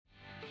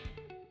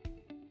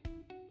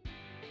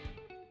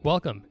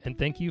Welcome, and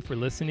thank you for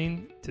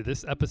listening to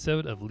this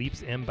episode of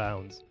Leaps and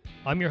Bounds.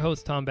 I'm your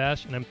host, Tom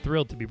Bash, and I'm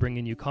thrilled to be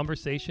bringing you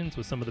conversations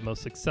with some of the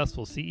most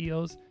successful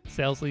CEOs,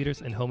 sales leaders,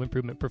 and home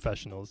improvement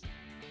professionals.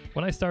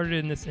 When I started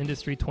in this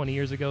industry 20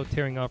 years ago,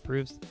 tearing off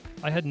roofs,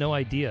 I had no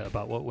idea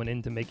about what went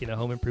into making a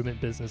home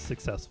improvement business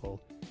successful.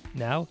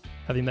 Now,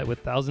 having met with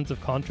thousands of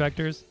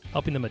contractors,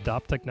 helping them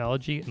adopt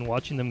technology, and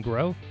watching them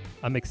grow,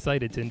 I'm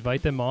excited to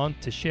invite them on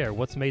to share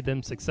what's made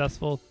them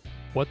successful,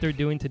 what they're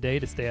doing today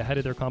to stay ahead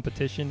of their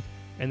competition,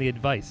 and the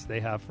advice they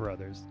have for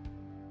others.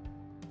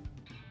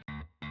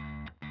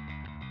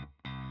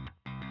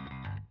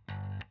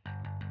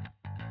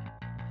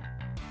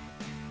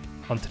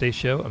 On today's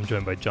show, I'm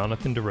joined by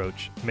Jonathan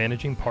DeRoche,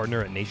 Managing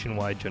Partner at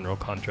Nationwide General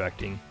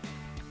Contracting.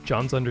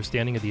 John's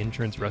understanding of the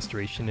insurance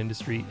restoration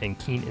industry and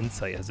keen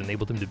insight has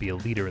enabled him to be a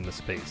leader in the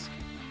space.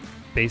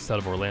 Based out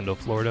of Orlando,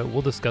 Florida,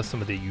 we'll discuss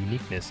some of the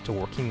uniqueness to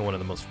working in one of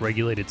the most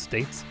regulated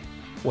states,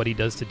 what he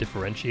does to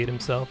differentiate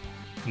himself,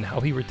 and how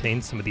he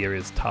retains some of the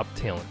area's top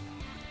talent.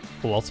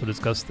 We'll also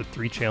discuss the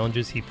 3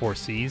 challenges he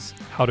foresees,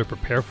 how to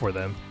prepare for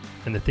them,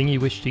 and the thing he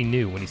wished he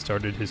knew when he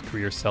started his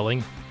career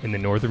selling in the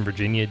Northern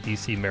Virginia,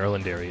 DC,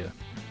 Maryland area.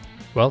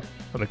 Well,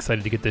 I'm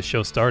excited to get this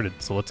show started,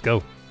 so let's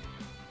go.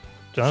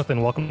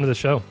 Jonathan, welcome to the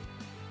show.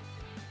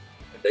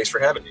 Thanks for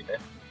having me, man.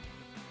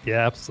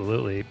 Yeah,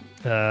 absolutely.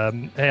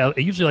 Hey, I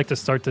usually like to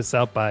start this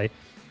out by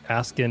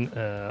asking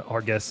our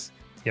guests,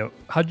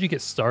 how did you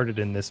get started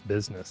in this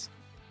business?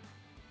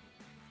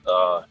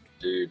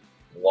 Dude,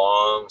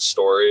 long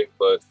story,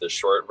 but the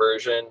short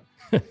version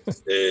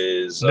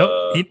is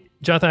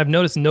Jonathan, I've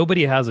noticed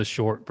nobody has a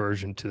short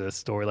version to this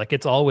story. Like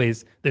there's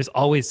always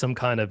some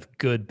kind of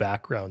good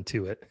background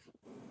to it.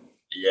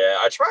 Yeah,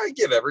 I try to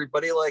give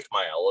everybody like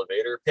my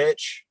elevator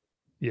pitch.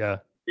 Yeah.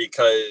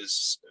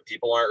 Because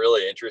people aren't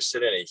really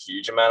interested in a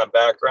huge amount of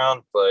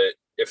background, but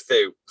if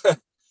they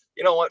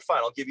you know what, fine,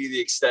 I'll give you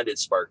the extended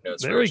Spark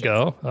Notes there version. We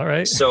go. All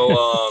right. So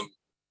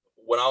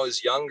when I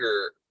was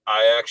younger,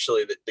 I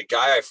actually, the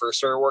guy I first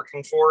started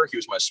working for, he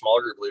was my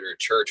small group leader at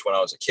church when I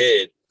was a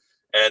kid.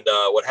 And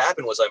what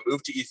happened was I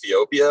moved to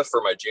Ethiopia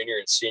for my junior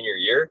and senior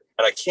year.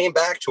 And I came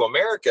back to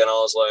America and I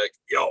was like,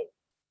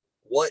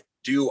 what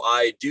do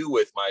I do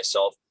with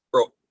myself?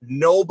 Bro,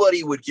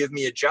 nobody would give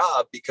me a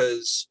job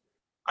because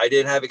I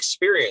didn't have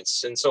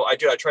experience. And so I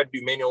tried to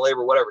do manual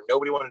labor, whatever.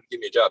 Nobody wanted to give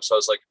me a job. So I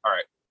was like, all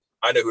right,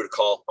 I know who to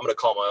call. I'm going to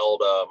call my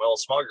old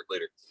small group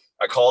leader.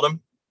 I called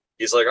him.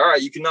 He's like, all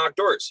right, you can knock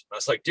doors. And I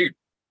was like, dude,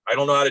 I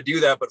don't know how to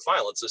do that, but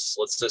fine.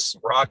 Let's just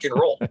rock and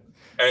roll.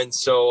 And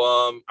so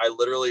I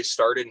literally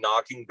started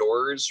knocking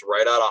doors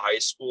right out of high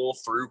school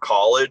through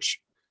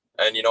college.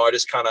 And, I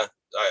just kind of,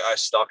 I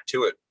stuck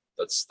to it.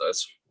 That's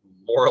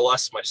more or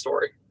less my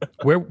story.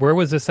 Where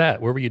was this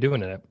at? Where were you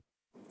doing it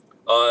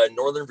at?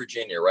 Northern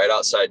Virginia, right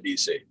outside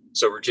DC.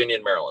 So Virginia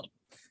and Maryland.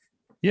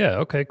 Yeah.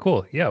 Okay,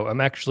 cool. Yeah.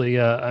 I'm actually,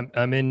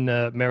 I'm in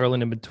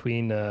Maryland, in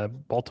between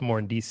Baltimore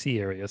and DC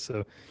area.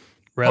 So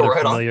rather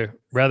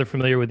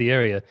familiar with the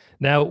area.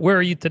 Now, where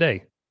are you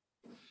today?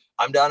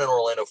 I'm down in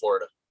Orlando,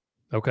 Florida.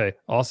 Okay,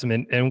 awesome.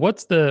 And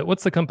what's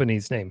the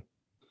company's name?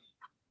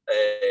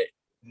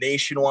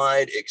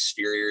 Nationwide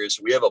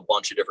Exteriors. We have a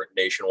bunch of different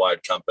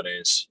Nationwide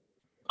companies,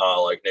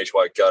 like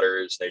Nationwide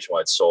Gutters,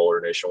 Nationwide Solar,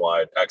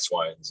 Nationwide X,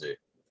 Y, and Z.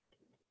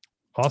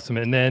 Awesome.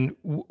 And then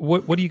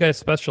what do you guys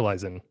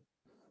specialize in?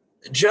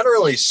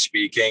 Generally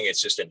speaking,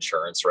 it's just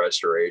insurance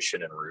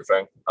restoration and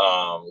roofing.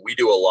 We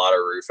do a lot of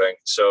roofing.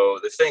 So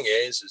the thing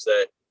is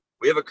that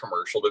we have a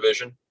commercial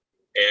division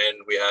and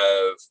we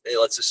have,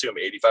 let's assume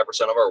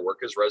 85% of our work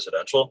is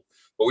residential,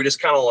 but we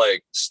just kind of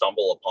like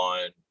stumble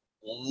upon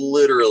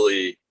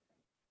literally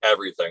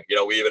everything.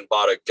 We even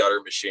bought a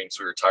gutter machine because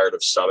we were tired of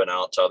subbing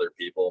out to other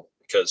people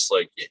because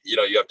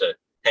you have to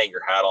hang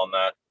your hat on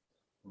that.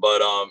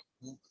 But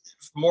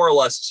more or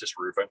less it's just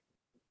roofing.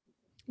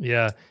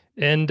 Yeah.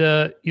 And,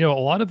 a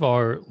lot of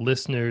our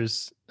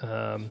listeners,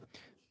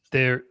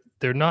 they're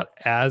not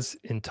as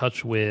in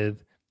touch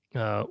with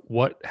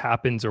what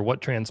happens or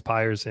what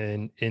transpires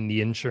in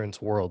the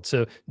insurance world.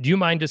 So do you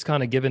mind just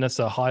kind of giving us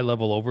a high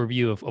level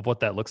overview of what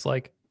that looks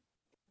like?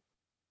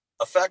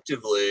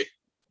 Effectively,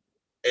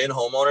 in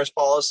homeowners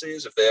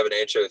policies, if they have an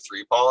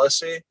HO3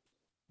 policy,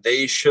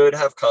 they should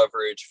have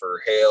coverage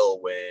for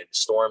hail, wind,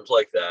 storms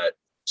like that.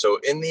 So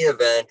in the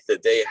event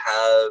that they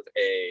have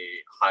a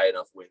high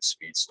enough wind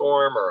speed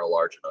storm or a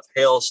large enough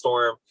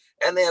hailstorm,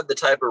 and they have the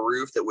type of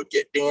roof that would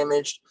get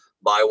damaged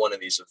by one of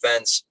these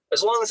events,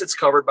 as long as it's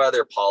covered by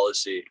their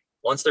policy,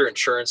 once their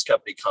insurance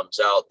company comes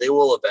out, they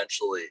will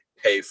eventually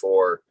pay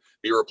for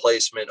the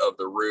replacement of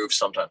the roof,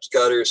 sometimes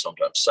gutters,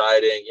 sometimes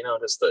siding,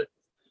 just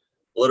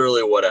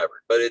literally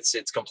whatever. But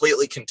it's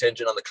completely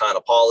contingent on the kind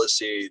of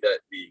policy that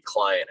the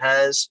client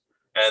has.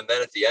 And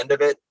then at the end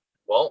of it,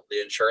 well,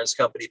 the insurance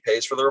company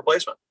pays for the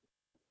replacement.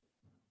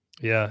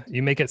 Yeah,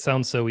 you make it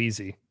sound so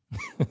easy.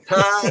 You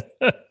got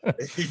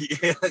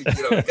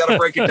to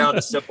break it down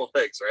to simple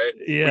things, right?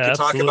 Yeah, we could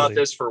talk about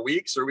this for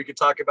weeks, or we could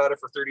talk about it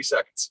for 30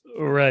 seconds.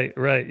 Right.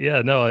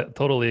 Yeah, no, I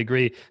totally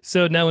agree.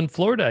 So now in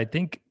Florida, I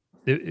think,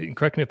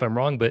 correct me if I'm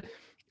wrong, but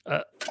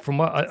from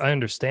what I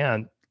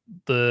understand,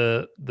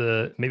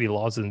 the maybe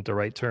laws isn't the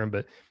right term,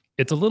 but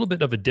it's a little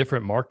bit of a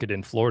different market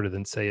in Florida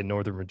than say in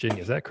Northern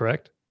Virginia. Is that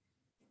correct?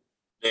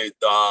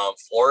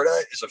 Florida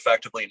is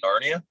effectively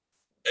Narnia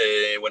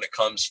when it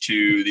comes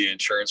to the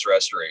insurance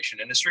restoration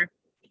industry.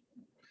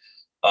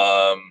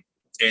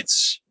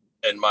 It's,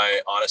 in my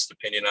honest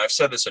opinion, I've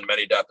said this in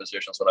many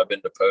depositions when I've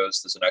been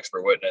deposed as an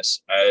expert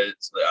witness. I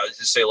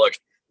just say, look,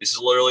 this is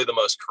literally the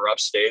most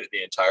corrupt state of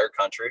the entire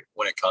country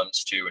when it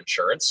comes to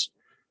insurance.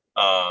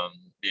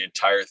 The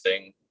entire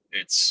thing,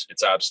 it's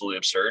absolutely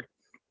absurd.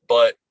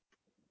 But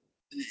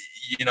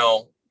you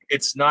know,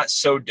 it's not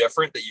so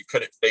different that you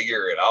couldn't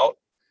figure it out.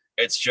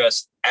 It's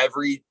just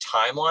every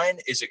timeline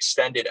is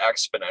extended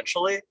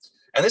exponentially.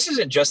 And this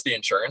isn't just the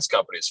insurance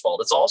company's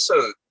fault. It's also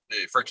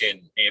the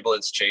freaking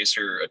ambulance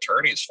chaser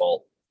attorney's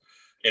fault.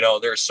 You know,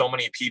 there's so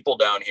many people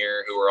down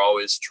here who are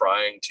always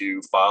trying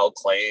to file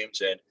claims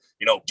and,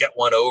 you know, get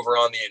one over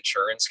on the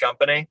insurance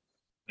company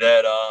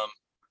that,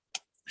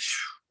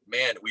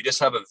 man, we just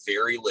have a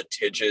very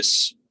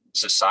litigious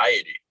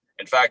society.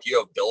 In fact, you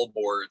have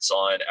billboards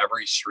on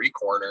every street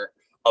corner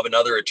of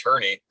another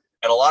attorney.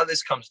 And a lot of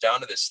this comes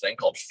down to this thing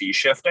called fee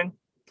shifting.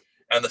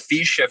 And the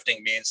fee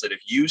shifting means that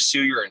if you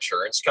sue your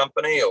insurance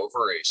company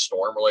over a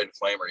storm related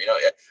claim, or, you know,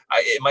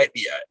 it might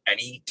be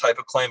any type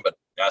of claim, but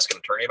ask an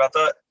attorney about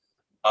that.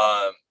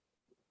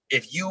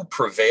 If you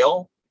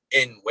prevail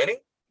in winning,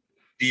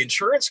 the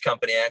insurance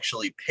company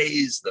actually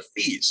pays the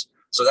fees.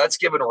 So that's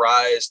given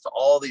rise to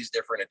all these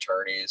different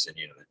attorneys and,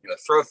 you know,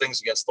 throw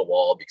things against the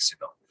wall because, you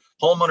know,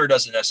 homeowner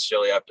doesn't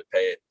necessarily have to pay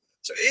it.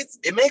 So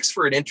it makes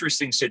for an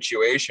interesting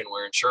situation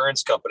where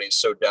insurance companies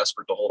so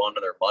desperate to hold on to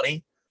their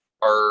money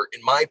are,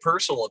 in my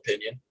personal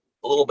opinion,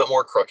 a little bit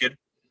more crooked.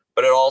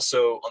 But it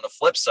also, on the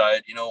flip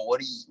side, you know, what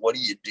do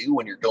you do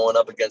when you're going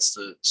up against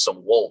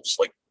some wolves?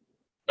 Like,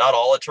 not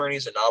all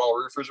attorneys and not all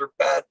roofers are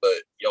bad, but,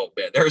 you know,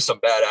 man, there are some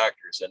bad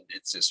actors, and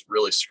it's just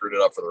really screwed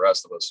it up for the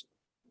rest of us.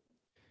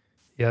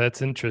 Yeah,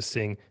 that's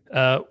interesting.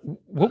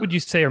 What would you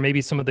say are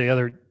maybe some of the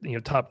other, you know,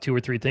 top 2 or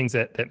 3 things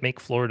that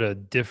make Florida a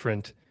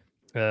different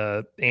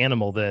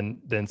animal than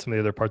some of the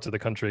other parts of the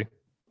country?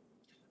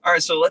 All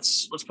right, so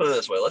let's put it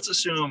this way. Let's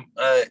assume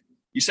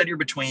you said you're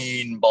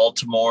between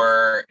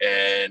Baltimore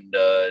and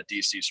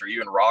DC. So are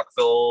you in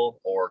Rockville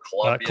or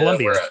Columbia?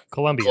 Columbia. Where at?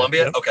 Columbia.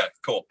 Columbia. Yep. Okay,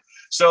 cool.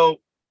 So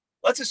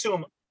let's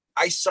assume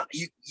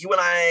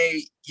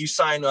you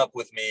sign up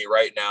with me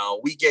right now.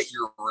 We get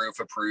your roof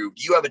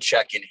approved. You have a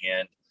check in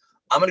hand.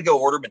 I'm going to go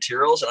order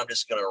materials and I'm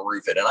just going to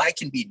roof it. And I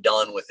can be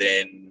done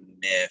within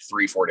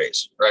 3-4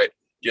 days, right?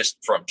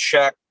 Just from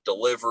check,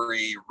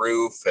 delivery,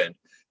 roof, and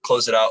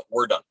close it out.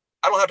 We're done.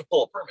 I don't have to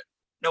pull a permit.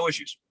 No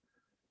issues.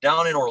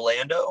 Down in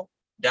Orlando,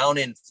 down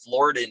in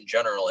Florida in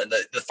general, and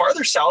the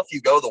farther south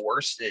you go, the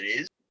worse it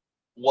is.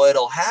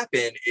 What'll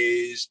happen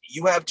is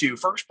you have to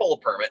first pull a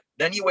permit,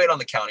 then you wait on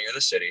the county or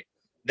the city.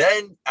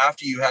 Then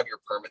after you have your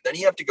permit, then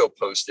you have to go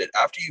post it.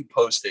 After you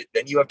post it,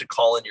 then you have to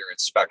call in your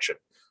inspection.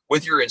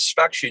 With your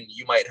inspection,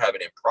 you might have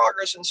an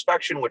in-progress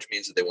inspection, which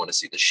means that they want to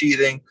see the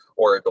sheathing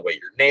or the way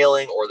you're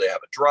nailing, or they have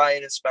a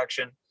dry-in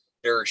inspection.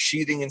 There are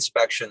sheathing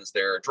inspections,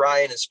 there are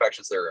dry-in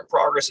inspections, there are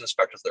in-progress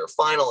inspections, there are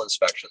final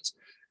inspections.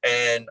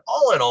 And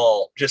all in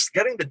all, just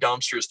getting the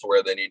dumpsters to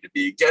where they need to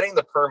be, getting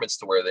the permits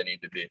to where they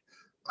need to be,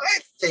 I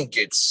think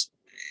it's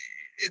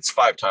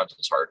 5 times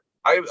as hard.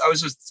 I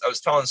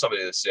was telling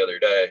somebody this the other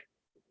day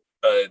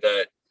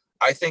that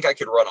I think I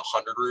could run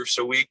 100 roofs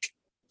a week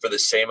for the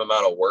same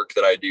amount of work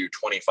that I do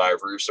 25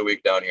 roofs a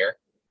week down here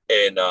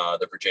in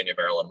the Virginia,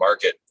 Maryland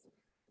market.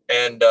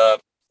 And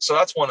so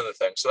that's one of the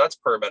things. So that's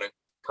permitting.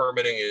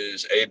 Permitting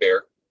is a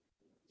bear.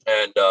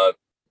 And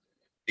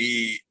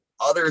the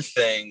other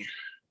thing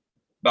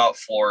about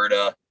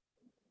Florida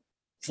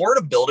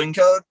building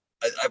code,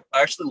 I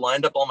actually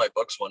lined up all my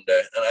books one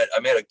day and I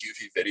made a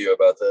goofy video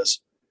about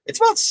this. It's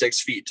about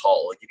 6 feet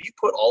tall. Like, if you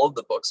put all of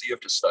the books that you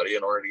have to study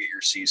in order to get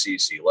your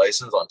CCC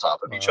license on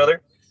top of each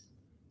other,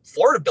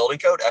 Florida building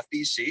code,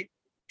 FBC,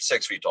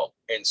 6 feet tall.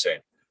 Insane.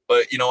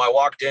 But, you know, I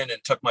walked in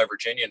and took my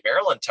Virginia and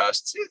Maryland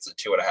tests. It's a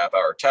 2.5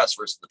 hour test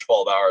versus the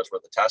 12 hours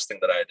worth of testing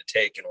that I had to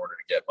take in order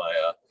to get my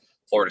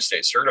Florida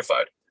State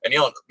certified. And, you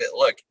know,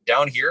 look,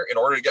 down here, in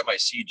order to get my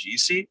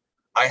CGC,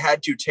 I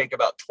had to take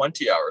about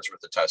 20 hours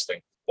worth of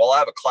testing, while I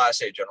have a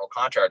Class A general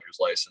contractor's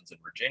license in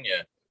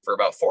Virginia for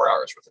about 4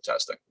 hours worth of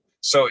testing.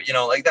 So, you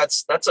know, like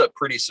that's a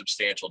pretty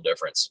substantial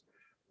difference.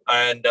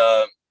 And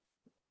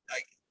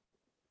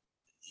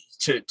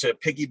to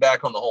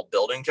piggyback on the whole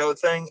building code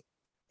thing,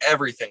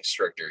 everything's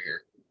stricter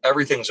here.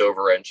 Everything's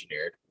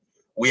over-engineered.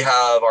 We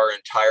have our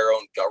entire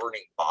own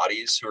governing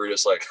bodies who are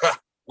just like,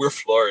 we're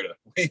Florida.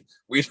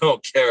 We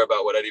don't care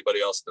about what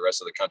anybody else in the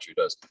rest of the country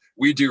does.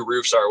 We do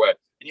roofs our way.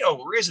 And, you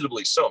know,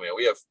 reasonably so, man.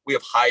 We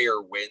have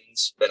higher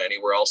winds than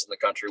anywhere else in the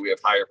country. We have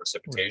higher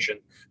precipitation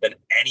than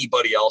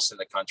anybody else in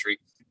the country.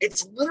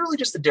 It's literally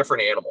just a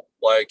different animal.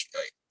 Like,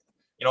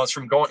 you know,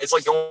 it's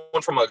like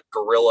going from a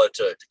gorilla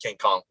to King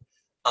Kong.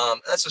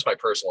 That's just my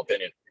personal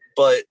opinion.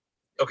 But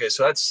okay,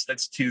 so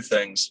that's 2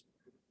 things.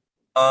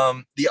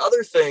 The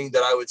other thing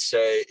that I would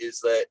say is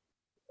that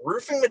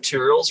roofing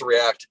materials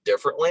react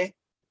differently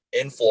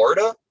in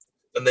Florida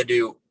than they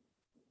do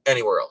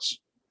anywhere else.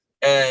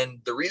 And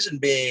the reason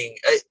being,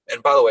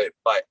 and by the way,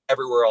 by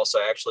everywhere else,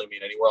 I actually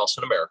mean anywhere else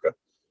in America.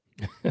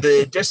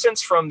 The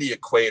distance from the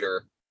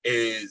equator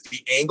is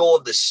the angle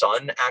of the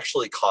sun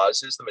actually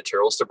causes the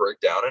materials to break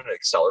down at an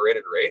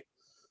accelerated rate,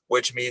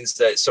 which means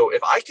that, so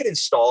if I could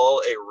install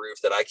a roof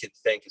that I could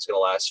think is going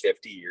to last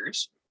 50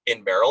 years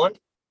in Maryland,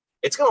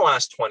 it's going to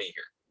last 20 here.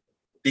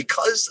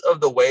 Because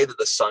of the way that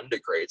the sun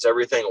degrades,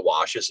 everything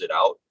washes it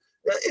out.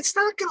 It's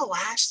not going to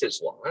last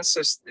as long. It's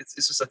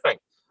just a thing.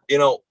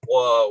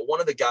 One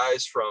of the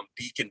guys from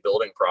Beacon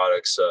Building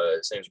Products,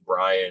 his name's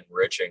Brian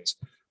Richings.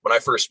 When I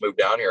first moved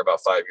down here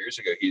about 5 years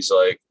ago, he's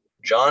like,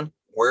 John,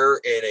 we're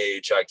in a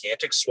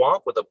gigantic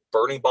swamp with a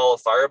burning ball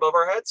of fire above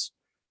our heads.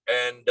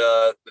 And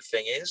the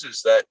thing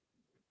is that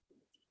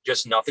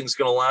just nothing's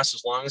going to last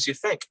as long as you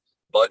think.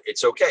 But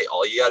it's okay.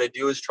 All you got to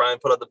do is try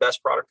and put out the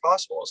best product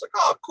possible. I was like,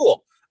 oh,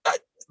 cool.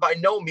 By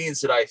no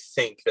means did I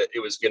think that it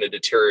was going to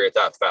deteriorate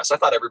that fast. I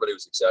thought everybody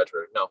was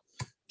exaggerating. No,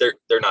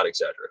 they're not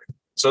exaggerating.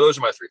 So those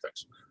are my three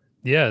things.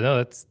 Yeah,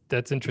 no,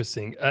 that's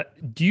interesting.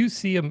 Do you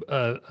see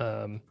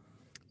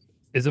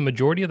is a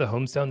majority of the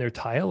homes down there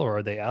tile, or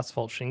are they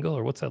asphalt shingle,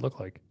 or what's that look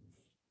like?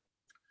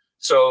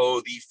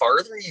 So the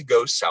farther you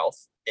go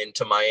south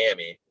into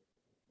Miami,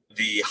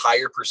 the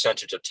higher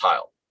percentage of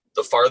tile.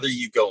 The farther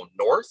you go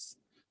north,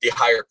 the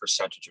higher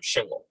percentage of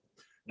shingle.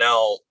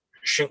 Now,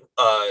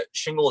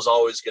 shingle is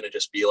always going to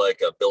just be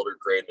like a builder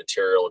grade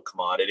material, a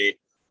commodity,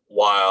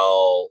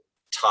 while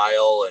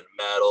tile and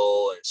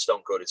metal and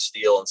stone coated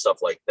steel and stuff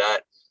like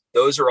that,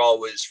 those are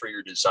always for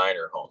your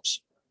designer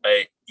homes.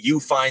 Right?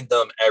 You find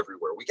them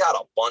everywhere. We got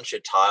a bunch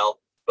of tile,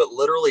 but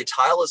literally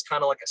tile is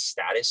kind of like a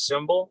status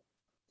symbol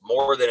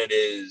more than it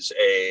is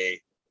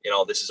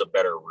this is a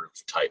better roof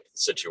type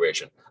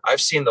situation.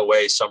 I've seen the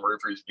way some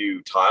roofers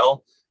do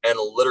tile, and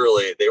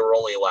literally they were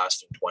only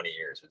lasting 20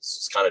 years.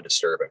 It's kind of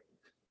disturbing.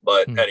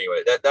 But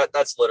anyway,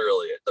 that's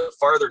literally it. The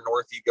farther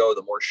north you go,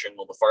 the more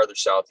shingle. The farther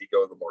south you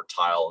go, the more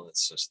tile, and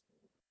it's just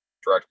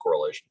direct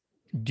correlation.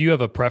 Do you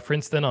have a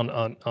preference then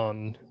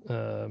on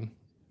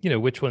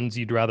which ones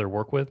you'd rather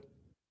work with?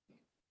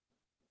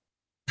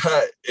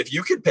 If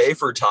you could pay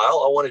for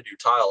tile, I want to do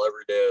tile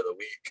every day of the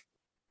week.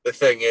 The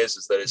thing is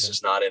that it's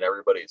just not in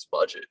everybody's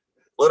budget.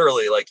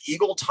 Literally, like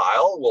Eagle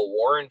Tile will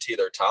warranty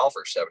their tile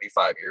for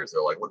 75 years.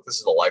 They're like, look, this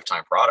is a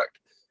lifetime product.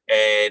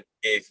 And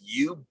if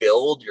you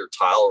build your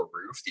tile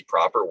roof the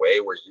proper way,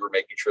 where you were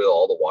making sure that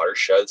all the water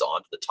sheds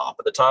onto the top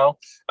of the tile,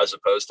 as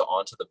opposed to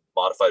onto the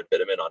modified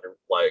bitumen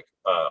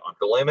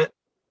underlayment,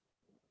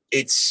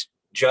 it's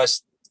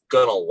just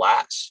gonna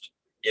last.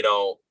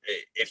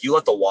 If you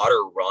let the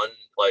water run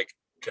like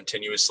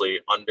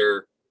continuously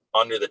under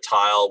the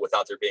tile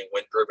without there being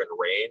wind-driven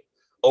rain,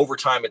 over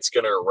time it's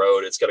going to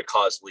erode. It's going to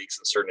cause leaks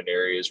in certain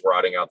areas,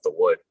 rotting out the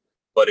wood.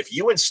 But if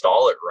you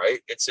install it right,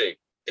 it's a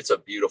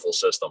beautiful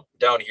system.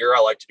 Down here,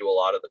 I like to do a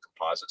lot of the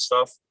composite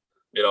stuff.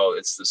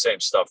 It's the same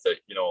stuff that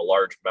a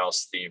large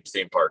mouse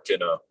theme park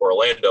in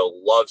Orlando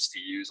loves to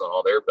use on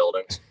all their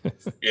buildings.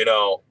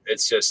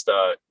 It's just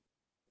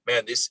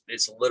man, this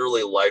is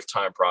literally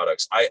lifetime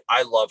products.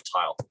 I love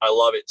tile. I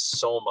love it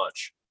so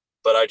much.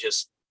 But I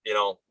just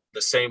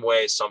the same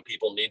way some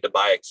people need to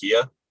buy a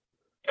Kia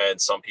and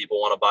some people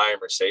want to buy a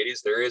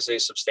Mercedes, there is a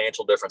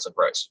substantial difference in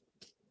price.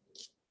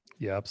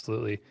 Yeah,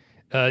 absolutely.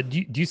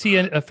 Do you see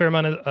a fair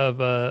amount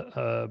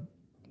of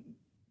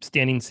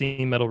standing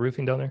seam metal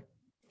roofing down there?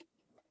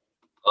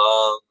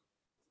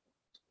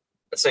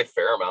 I'd say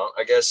fair amount.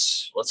 I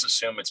guess let's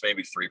assume it's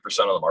maybe 3%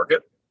 of the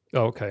market.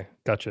 Oh, okay.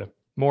 Gotcha.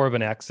 More of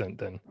an accent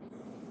then.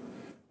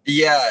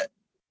 Yeah.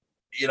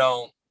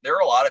 There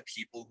are a lot of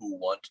people who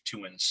want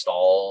to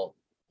install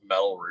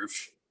metal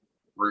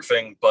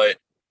roofing, but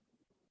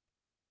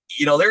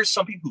there's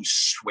some people who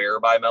swear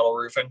by metal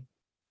roofing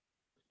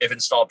if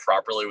installed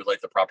properly with like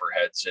the proper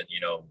heads, and you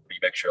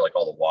make sure like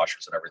all the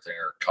washers and everything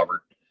are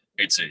covered.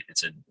 It's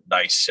a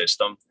nice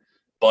system.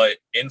 But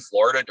in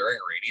Florida during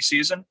rainy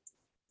season,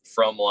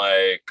 from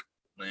I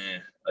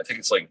think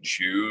it's like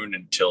June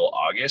until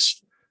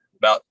August,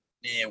 about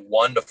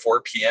 1 to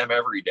 4 p.m.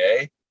 every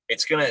day,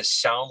 it's gonna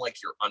sound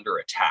like you're under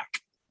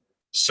attack.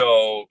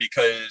 So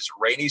because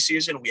rainy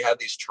season, we have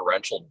these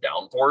torrential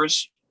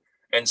downpours.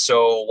 And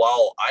so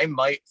while I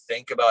might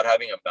think about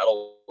having a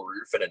metal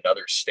roof in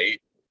another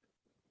state,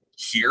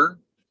 here,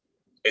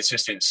 it's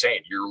just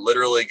insane. You're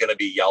literally going to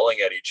be yelling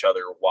at each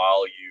other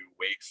while you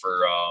wait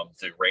for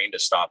the rain to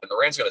stop. And the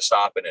rain's going to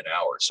stop in an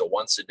hour. So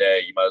once a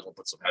day, you might as well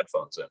put some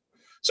headphones in.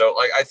 So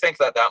I think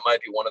that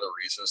might be one of the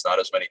reasons not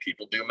as many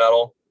people do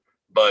metal,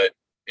 but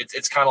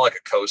it's kind of like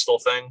a coastal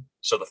thing.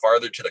 So the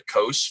farther to the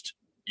coast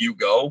you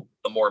go,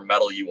 the more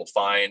metal you will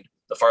find.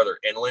 The farther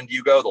inland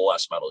you go, the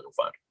less metal you'll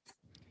find.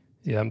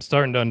 Yeah, I'm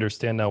starting to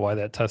understand now why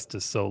that test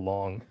is so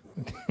long.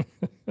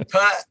 It's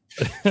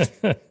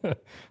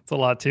a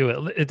lot to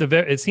it.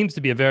 It seems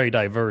to be a very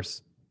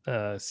diverse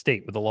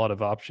state with a lot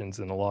of options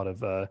and a lot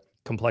of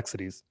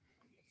complexities.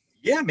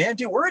 Yeah, man,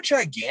 dude, we're a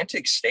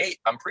gigantic state.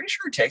 I'm pretty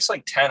sure it takes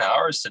like 10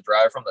 hours to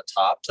drive from the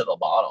top to the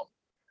bottom.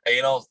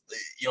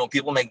 And,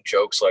 people make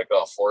jokes like,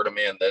 "Oh, Florida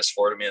man this,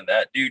 Florida man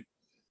that." Dude,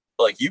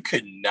 like, you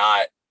could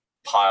not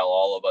pile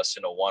all of us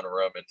into one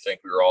room and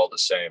think we were all the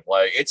same.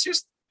 Like, it's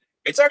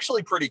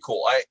actually pretty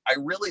cool. I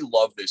really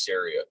love this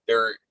area.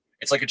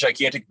 It's like a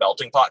gigantic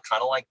melting pot,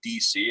 kind of like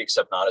DC,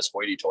 except not as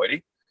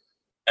hoity-toity.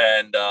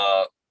 And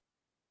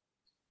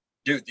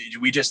dude,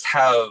 we just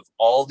have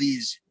all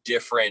these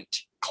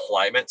different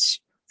climates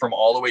from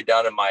all the way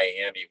down in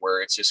Miami,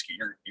 where it's just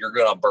you're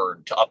gonna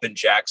burn, to up in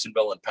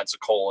Jacksonville and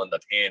Pensacola and the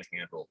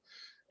Panhandle,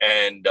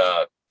 and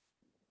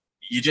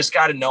you just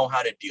got to know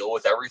how to deal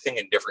with everything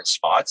in different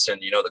spots.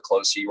 And the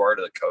closer you are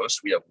to the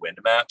coast, we have wind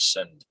maps,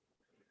 and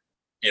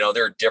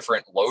there are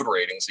different load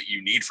ratings that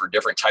you need for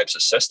different types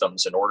of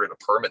systems in order to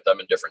permit them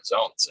in different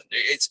zones. And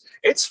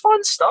it's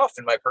fun stuff,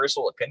 in my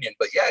personal opinion.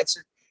 But yeah, it's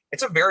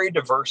a very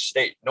diverse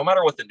state, no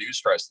matter what the news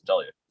tries to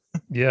tell you.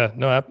 Yeah,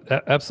 no,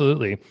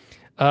 absolutely.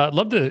 I'd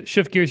love to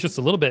shift gears just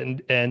a little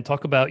bit and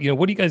talk about,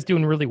 what are you guys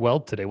doing really well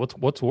today?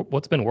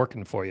 What's been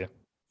working for you?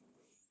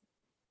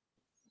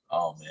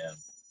 Oh man,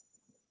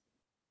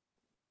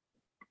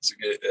 it's a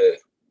good.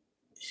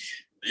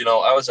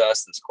 I was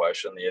asked this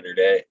question the other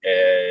day,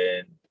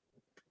 and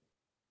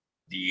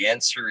the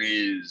answer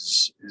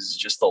is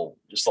just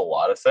a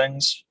lot of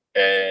things.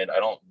 And I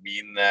don't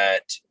mean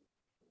that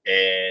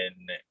in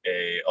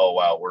a "oh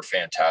wow, we're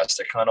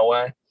fantastic" kind of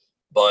way,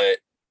 but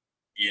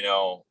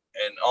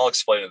and I'll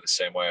explain it the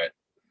same way.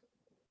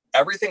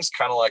 Everything's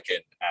kind of like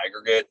an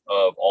aggregate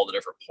of all the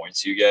different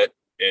points you get.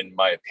 In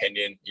my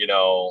opinion,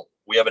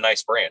 we have a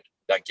nice brand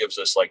that gives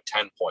us like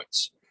 10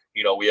 points.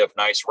 We have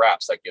nice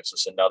wraps that gives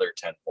us another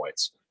 10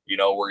 points.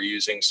 We're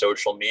using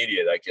social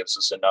media that gives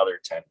us another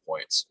 10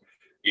 points.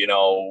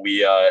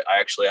 I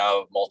actually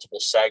have multiple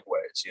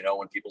segues.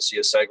 When people see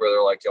a segue,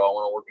 they're like, "Yo, I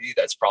want to work with you."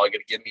 That's probably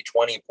going to give me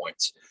 20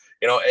 points.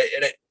 In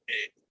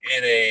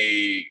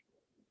a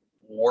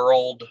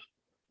world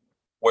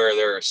where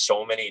there are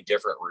so many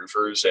different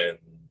roofers, and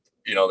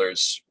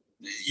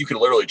you can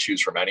literally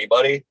choose from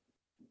anybody.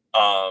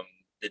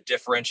 The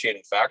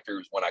differentiating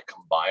factor is when I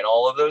combine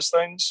all of those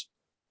things,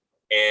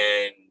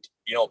 and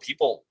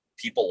people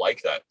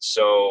like that.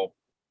 So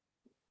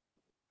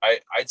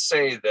I'd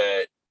say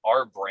that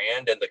our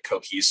brand and the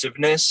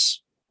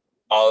cohesiveness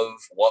of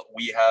what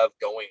we have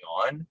going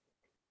on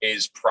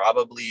is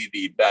probably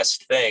the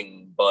best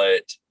thing.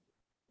 But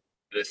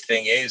the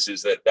thing is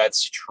that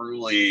that's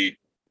truly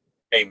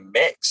a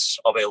mix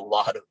of a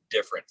lot of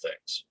different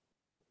things.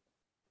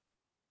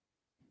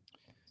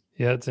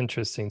 Yeah, it's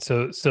interesting.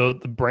 So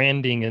the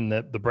branding and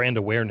the brand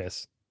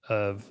awareness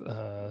of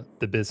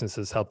the business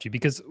has helped you,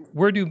 because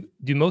where do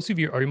most of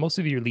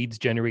your leads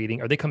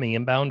generating? Are they coming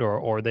inbound, or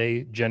are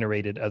they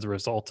generated as a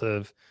result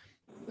of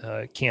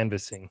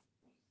canvassing?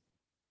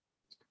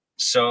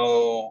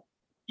 So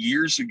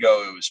years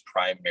ago, it was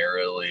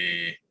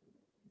primarily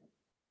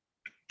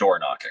door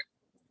knocking,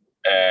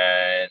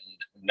 and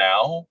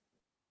now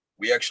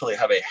we actually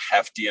have a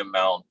hefty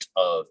amount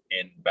of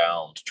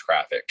inbound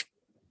traffic.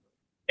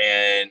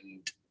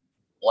 And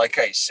like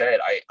I said,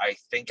 I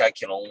think I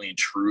can only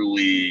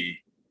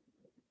truly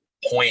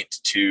point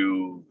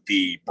to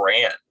the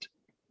brand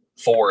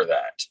for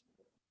that.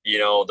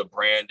 The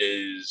brand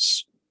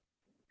is,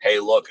 hey,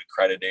 look,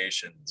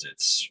 accreditations.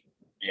 It's,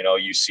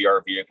 you see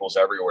our vehicles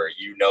everywhere.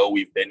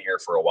 We've been here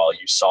for a while.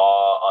 You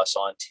saw us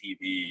on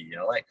TV,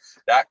 like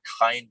that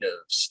kind of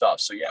stuff.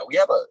 So yeah, we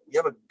have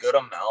a good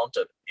amount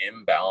of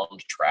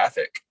inbound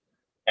traffic.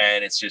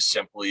 And it's just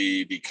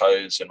simply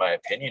because, in my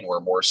opinion, we're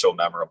more so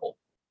memorable.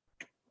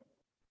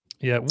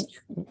 Yeah.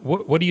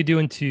 What are you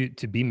doing to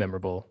be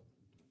memorable?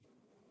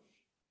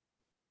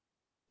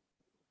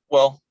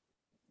 Well,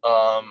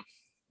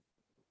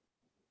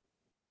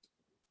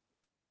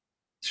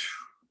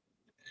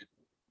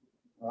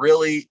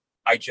 really,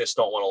 I just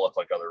don't want to look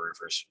like other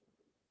roofers.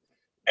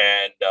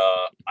 And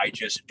I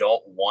just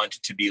don't want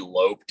to be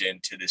loped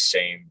into the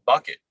same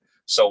bucket.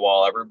 So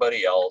while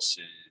everybody else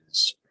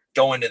is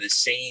going to the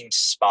same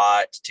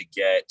spot to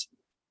get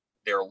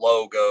their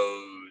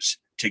logos,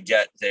 to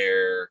get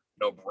their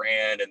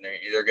brand, and they're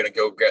either going to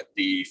go get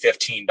the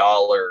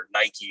 $15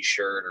 Nike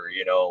shirt or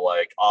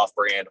like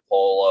off-brand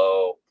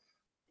polo.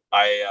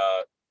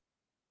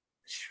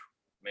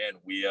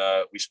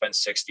 We spend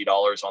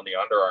 $60 on the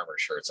Under Armour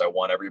shirts. I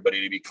want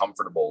everybody to be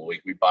comfortable.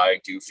 We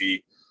buy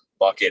goofy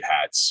bucket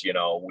hats.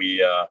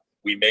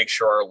 We make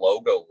sure our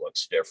logo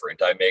looks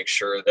different. I make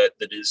sure that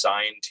the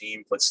design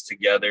team puts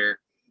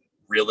together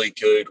really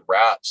good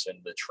wraps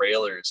and the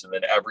trailers, and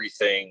then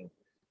everything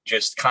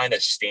just kind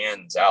of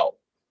stands out.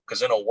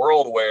 Because in a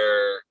world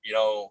where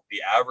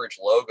the average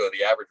logo,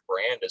 the average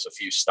brand is a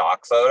few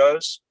stock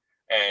photos,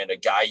 and a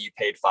guy you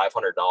paid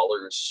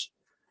 $500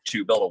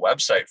 to build a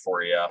website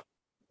for you,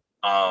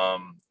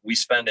 we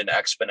spend an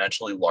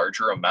exponentially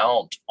larger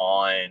amount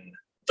on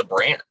the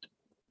brand.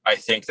 I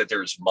think that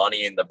there's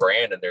money in the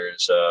brand, and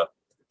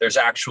there's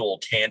actual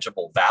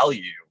tangible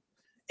value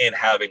in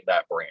having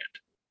that brand.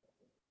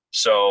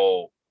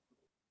 So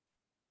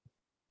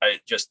I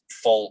just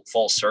full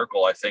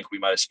circle. I think we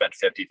might have spent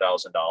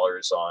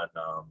 $50,000 on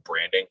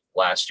branding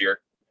last year,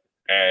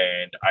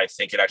 And I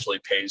think it actually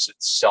pays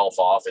itself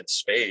off in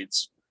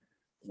spades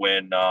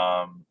when,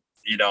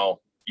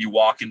 you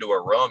walk into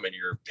a room and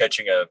you're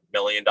pitching $1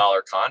 million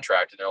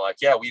contract and they're like,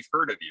 yeah, we've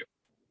heard of you.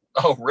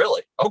 Oh,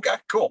 really? Okay,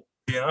 cool.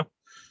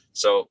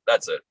 So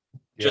that's it.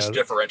 Just Yeah.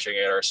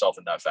 differentiating ourselves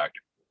in that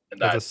factor.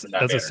 As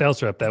a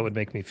sales rep, that would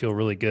make me feel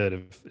really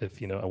good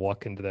if I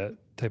walk into that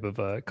type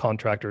of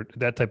contract or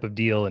that type of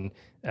deal and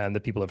the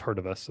people have heard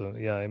of us. So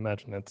yeah, I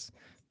imagine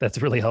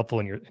that's really helpful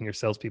in your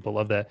salespeople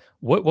love that.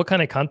 What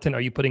kind of content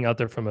are you putting out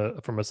there from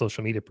a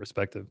social media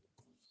perspective?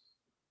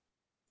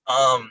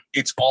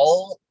 It's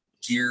all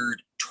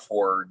geared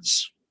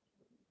towards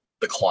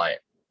the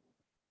client.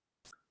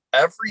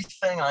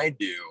 Everything I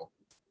do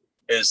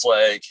is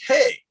like,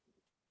 hey,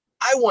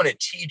 I want to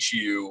teach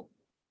you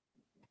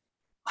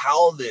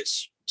how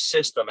this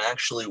system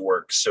actually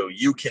works so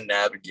you can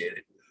navigate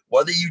it.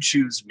 Whether you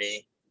choose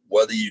me,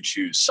 whether you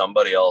choose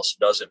somebody else,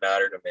 doesn't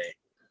matter to me.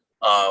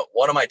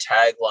 One of my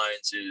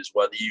taglines is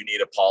whether you need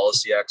a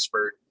policy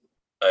expert,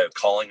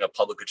 calling a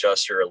public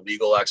adjuster, a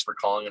legal expert,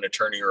 calling an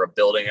attorney, or a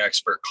building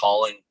expert,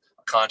 calling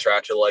a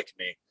contractor like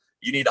me,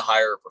 you need to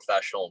hire a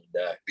professional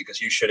today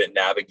because you shouldn't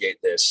navigate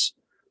this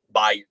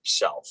by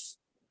yourself.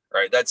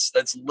 Right? That's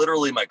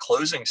literally my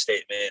closing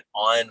statement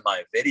on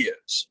my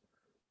videos.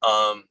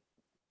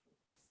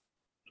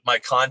 My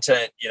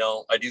content,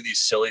 I do these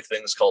silly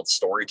things called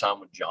story time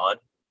with John,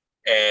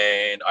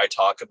 and I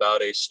talk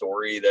about a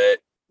story that,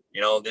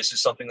 this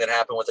is something that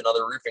happened with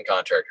another roofing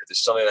contractor. This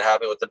is something that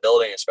happened with the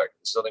building inspector.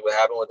 This is something that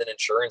happened with an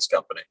insurance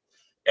company.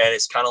 And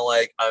it's kind of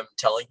like I'm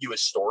telling you a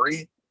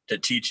story to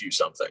teach you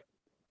something.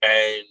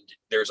 And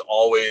there's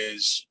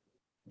always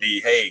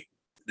hey,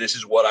 this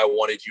is what I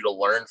wanted you to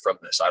learn from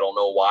this. I don't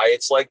know why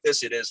it's like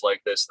this. It is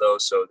like this, though.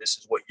 So this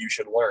is what you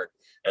should learn.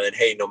 And then,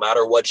 hey, no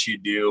matter what you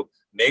do,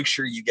 make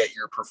sure you get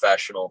your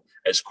professional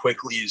as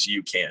quickly as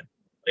you can.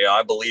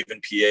 I believe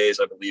in PAs,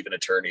 I believe in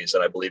attorneys,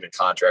 and I believe in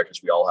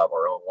contractors. We all have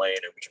our own lane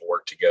and we can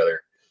work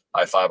together,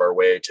 high five our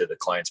way to the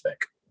client's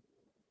bank.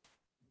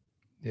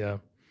 Yeah.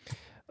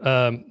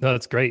 No,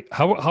 that's great.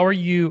 How are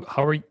you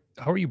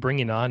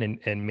bringing on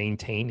and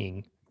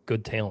maintaining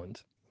good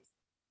talent?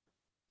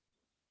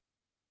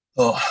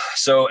 Oh,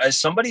 so as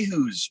somebody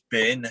who's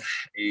been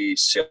a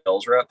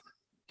sales rep,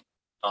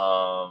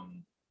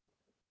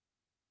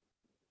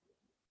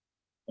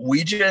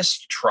 we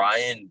just try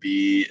and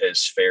be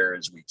as fair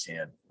as we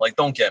can. Like,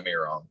 don't get me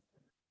wrong.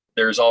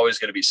 There's always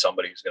going to be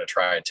somebody who's going to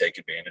try and take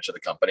advantage of the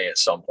company at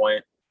some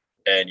point.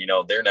 And,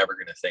 they're never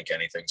going to think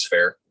anything's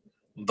fair.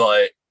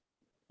 But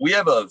we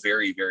have a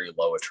very, very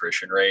low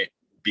attrition rate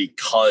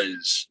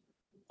because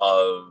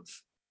of,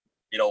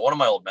 one of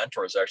my old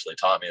mentors actually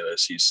taught me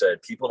this. He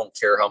said, people don't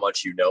care how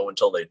much you know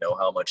until they know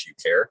how much you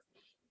care.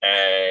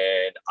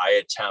 And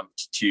I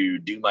attempt to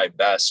do my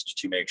best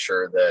to make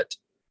sure that,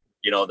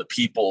 the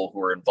people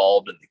who are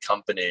involved in the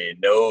company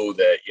know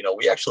that,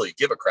 we actually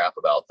give a crap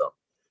about them.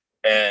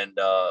 And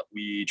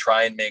we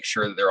try and make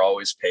sure that they're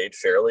always paid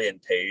fairly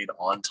and paid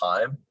on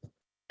time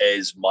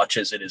as much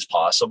as it is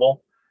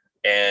possible.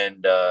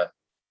 And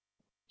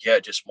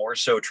just more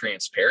so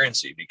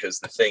transparency, because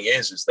the thing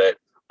is that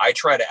I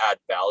try to add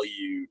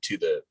value to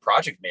the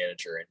project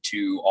manager and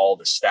to all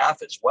the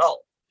staff as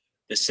well.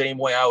 The same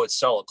way I would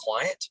sell a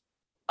client,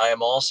 I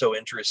am also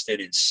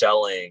interested in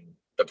selling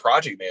the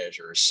project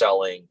manager,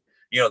 selling,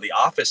 the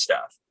office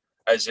staff,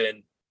 as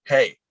in,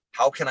 hey,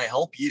 how can I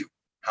help you?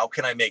 How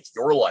can I make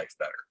your life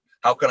better?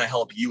 How can I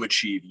help you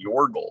achieve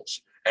your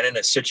goals? And in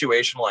a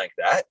situation like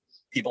that,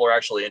 people are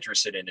actually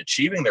interested in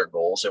achieving their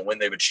goals. And when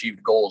they've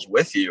achieved goals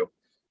with you,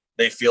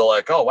 they feel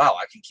like, oh, wow,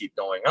 I can keep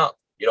going up.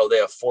 They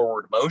have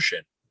forward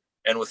motion.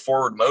 And with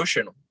forward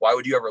motion, why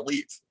would you ever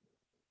leave?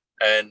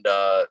 And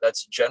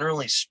that's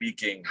generally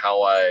speaking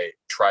how I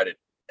try to.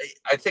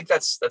 I think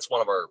that's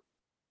one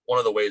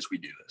of the ways we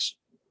do this.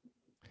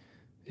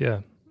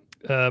 Yeah,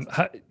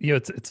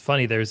 it's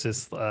funny. There's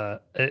this.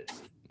 Let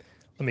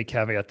me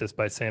caveat this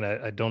by saying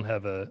I don't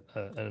have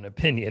an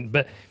opinion,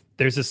 but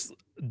there's this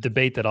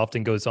debate that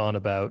often goes on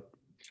about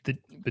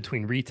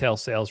between retail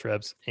sales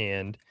reps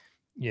and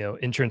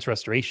insurance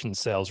restoration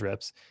sales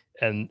reps,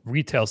 and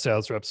retail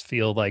sales reps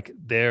feel like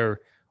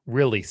they're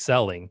really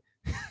selling.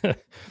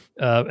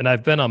 And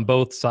I've been on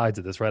both sides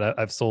of this, right?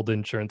 I've sold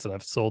insurance and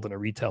I've sold in a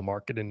retail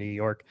market in New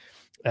York.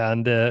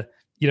 And,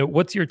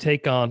 what's your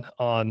take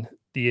on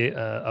the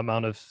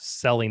amount of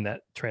selling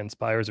that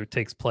transpires or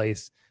takes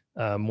place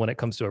when it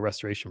comes to a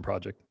restoration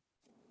project?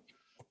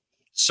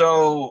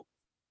 So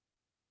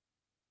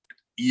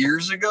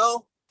years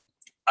ago,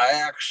 I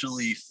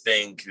actually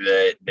think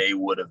that they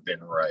would have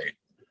been right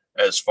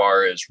as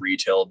far as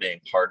retail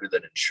being harder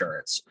than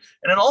insurance.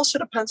 And it also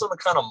depends on the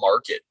kind of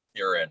market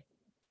you're in.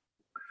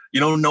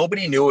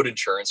 Nobody knew what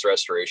insurance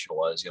restoration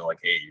was, like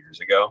 8 years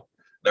ago.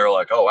 They're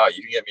like, oh, wow,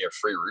 you can get me a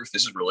free roof.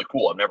 This is really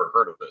cool. I've never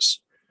heard of this.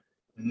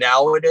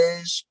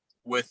 Nowadays,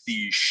 with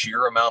the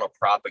sheer amount of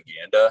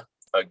propaganda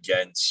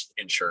against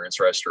insurance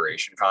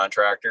restoration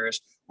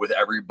contractors, with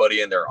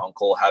everybody and their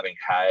uncle having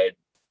had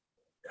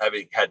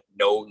having had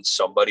known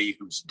somebody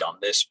who's done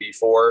this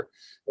before,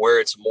 where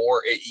it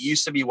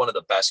used to be one of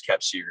the best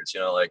kept secrets,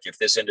 like if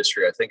this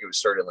industry, I think it was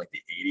started in like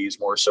the 80s,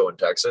 more so in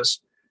Texas.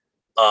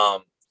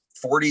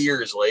 40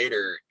 years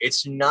later,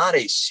 it's not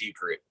a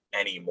secret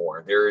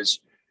anymore. There's,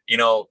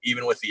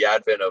 even with the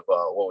advent of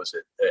what was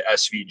it,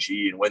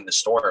 SVG and Wind the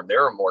Storm,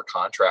 there are more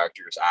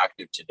contractors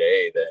active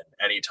today than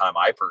any time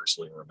I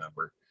personally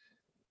remember.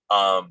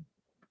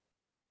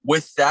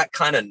 With that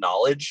kind of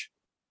knowledge,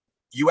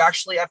 you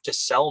actually have to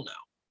sell now,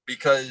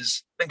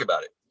 because think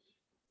about it.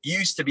 You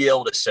used to be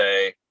able to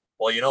say,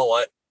 well, you know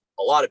what?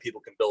 A lot of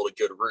people can build a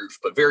good roof,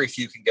 but very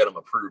few can get them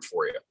approved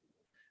for you.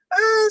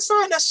 It's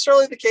not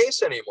necessarily the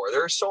case anymore.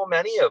 There are so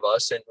many of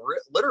us, and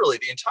literally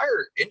the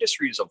entire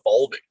industry is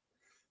evolving.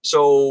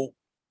 So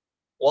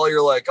while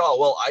you're like, oh,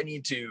 well, I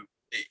need to,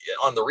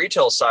 on the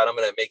retail side, I'm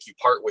going to make you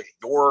part with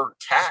your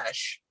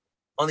cash.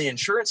 On the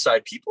insurance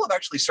side, people have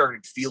actually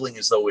started feeling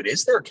as though it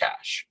is their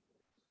cash.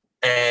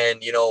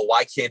 And,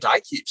 why can't I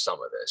keep some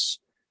of this?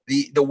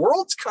 The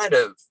world's kind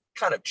of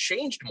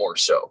changed more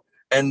so.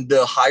 And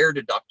the higher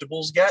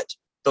deductibles get,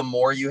 the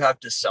more you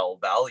have to sell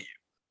value.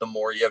 The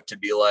more you have to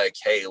be like,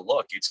 hey,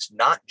 look, it's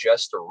not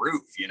just a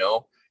roof,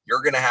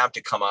 you're going to have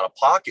to come out of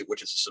pocket,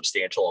 which is a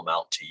substantial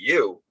amount to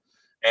you.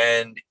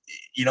 And,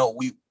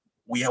 we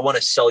want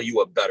to sell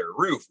you a better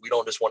roof. We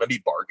don't just want to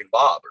be Bargain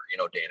Bob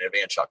or, Dan and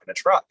Van Chuck in a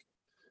truck.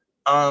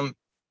 I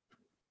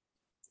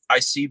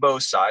see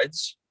both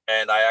sides,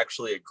 and I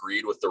actually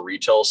agreed with the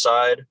retail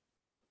side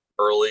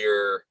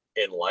earlier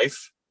in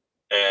life.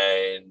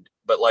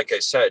 But like I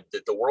said,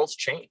 that the world's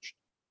changed.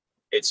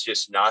 It's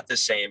just not the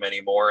same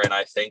anymore. And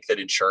I think that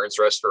insurance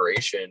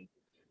restoration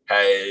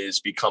has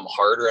become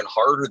harder and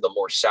harder the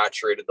more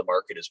saturated the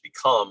market has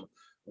become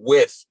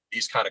with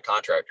these kind of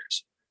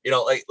contractors.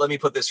 Like, let me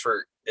put this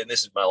and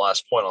this is my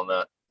last point on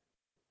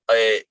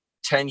that.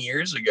 10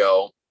 years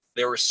ago,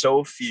 there were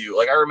so few.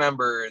 Like, I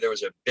remember there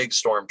was a big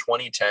storm,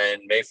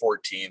 2010, May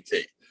 14th.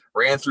 It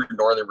ran through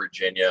Northern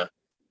Virginia.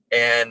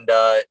 And,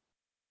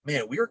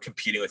 man, we were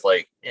competing with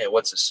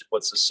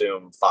let's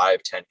assume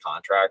 5-10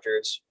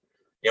 contractors.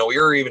 We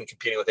were even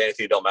competing with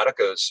Anthony Del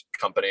Medico's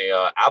company,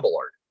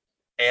 Abelard.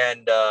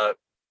 And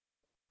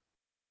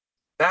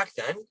back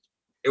then,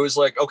 it was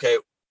like, okay,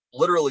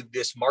 literally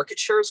this market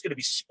share is going to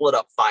be split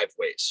up 5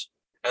 ways.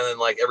 And then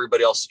like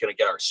everybody else is going to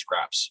get our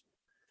scraps.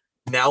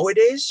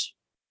 Nowadays,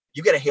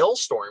 you get a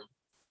hailstorm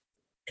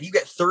and you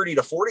get 30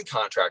 to 40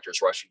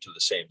 contractors rushing to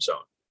the same zone.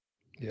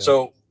 Yeah.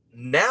 So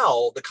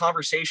now the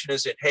conversation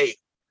isn't, hey,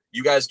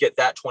 you guys get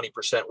that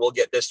 20%, we'll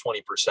get this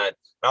 20%.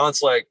 Now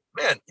it's like,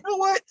 man, you know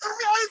what?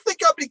 I think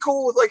I'd be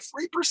cool with like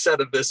 3%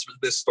 of this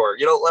store.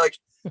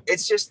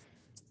 It's just,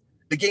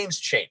 the game's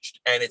changed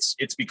and it's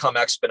become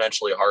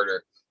exponentially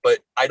harder.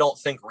 But I don't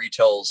think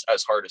retail's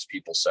as hard as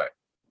people say.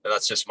 And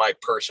that's just my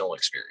personal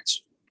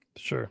experience.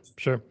 Sure.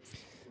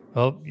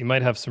 Well, you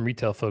might have some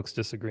retail folks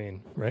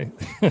disagreeing, right?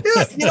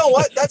 Yeah, you know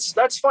what?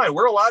 That's fine.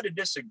 We're allowed to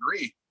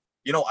disagree.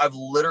 I've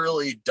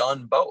literally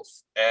done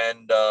both.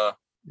 And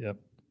yep.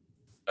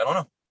 I don't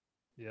know.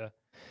 Yeah.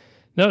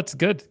 No, it's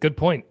good. Good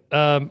point.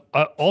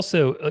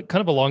 Also,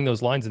 kind of along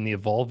those lines in the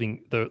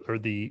evolving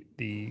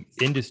the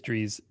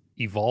industry's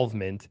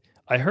evolvement,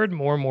 I heard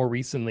more and more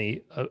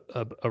recently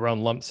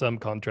around lump sum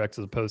contracts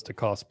as opposed to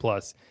cost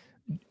plus.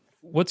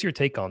 What's your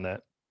take on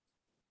that?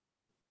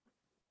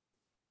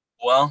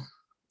 Well,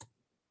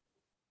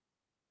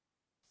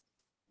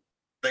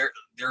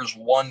 there's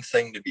one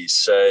thing to be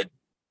said,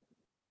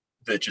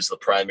 which is the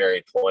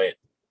primary point.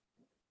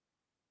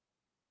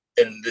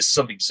 And this is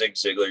something Zig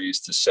Ziglar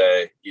used to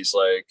say. He's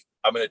like,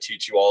 I'm going to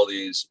teach you all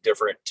these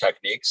different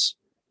techniques.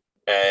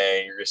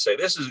 And you're going to say,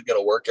 this isn't going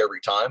to work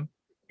every time.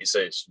 He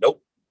says,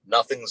 nope,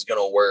 nothing's going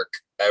to work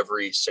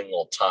every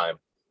single time.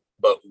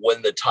 But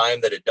when the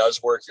time that it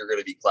does work, you're going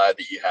to be glad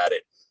that you had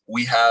it.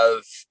 We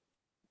have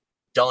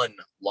done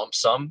lump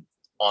sum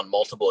on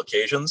multiple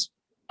occasions.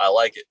 I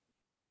like it.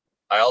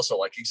 I also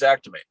like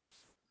Xactimate.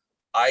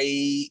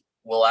 I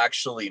will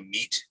actually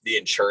meet the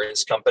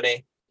insurance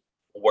company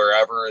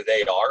wherever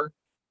they are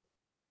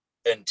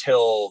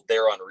until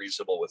they're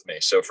unreasonable with me.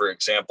 So for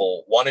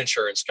example, one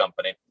insurance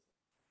company,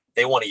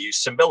 they want to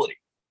use Symbility.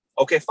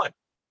 Okay, fine.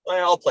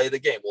 I'll play the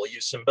game. We'll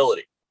use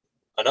Symbility.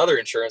 Another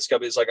insurance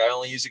company is like, I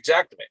only use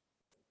Xactimate.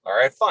 All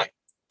right, fine.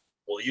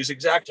 We'll use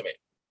Xactimate.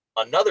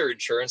 Another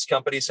insurance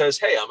company says,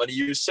 hey, I'm going to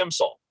use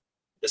SimSol.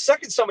 The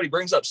second somebody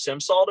brings up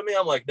SimSol to me,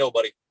 I'm like, no,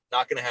 buddy,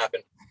 not going to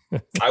happen.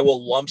 I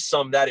will lump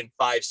sum that in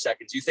 5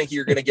 seconds. You think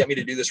you're going to get me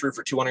to do this roof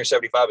for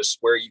 $275? I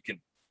swear you can.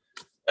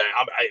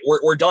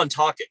 We're done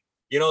talking,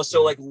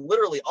 so like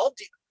literally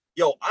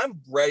I'm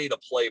ready to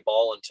play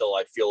ball until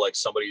I feel like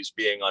somebody's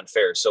being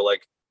unfair. So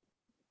like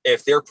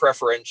if their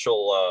preferred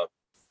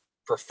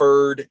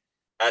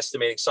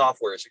estimating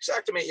software is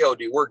Xactimate,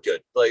 dude, we're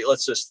good. Like,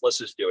 let's just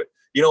do it.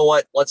 You know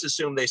what? Let's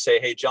assume they say,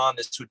 hey, John,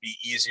 this would be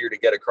easier to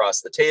get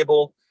across the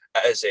table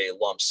as a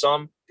lump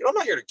sum. I'm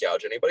not here to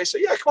gouge anybody. So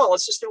yeah, come on,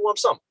 let's just do lump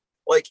sum.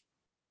 Like,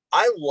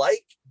 I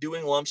like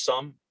doing lump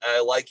sum.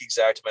 I like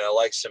Xactimate. I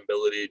like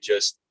Symbility.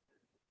 Just,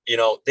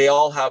 they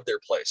all have their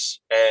place.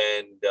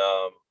 And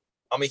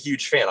I'm a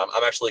huge fan.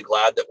 I'm actually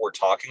glad that we're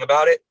talking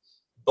about it.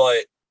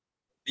 But,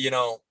 you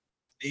know,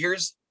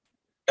 here's,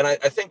 and I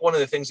think one of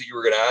the things that you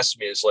were going to ask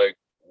me is like,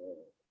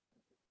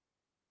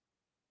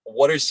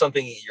 what is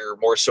something you're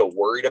more so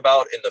worried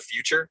about in the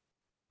future?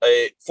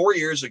 4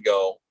 years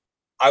ago,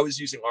 I was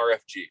using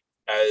RFG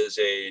as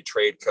a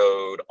trade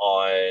code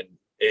on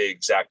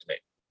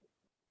Xactimate.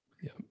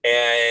 Yeah.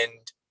 And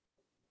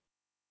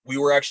we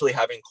were actually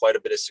having quite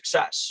a bit of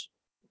success.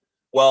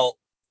 Well,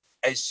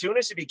 as soon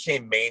as it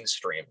became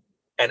mainstream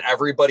and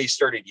everybody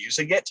started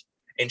using it,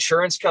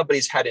 insurance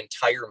companies had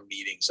entire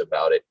meetings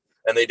about it,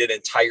 and they did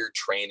entire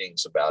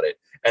trainings about it.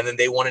 And then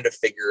they wanted to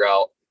figure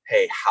out,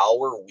 hey,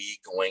 how are we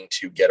going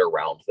to get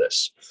around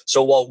this?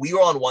 So while we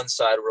were on one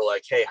side, we're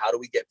like, hey, how do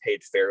we get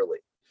paid fairly?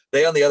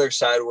 They on the other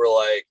side were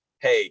like,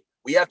 hey,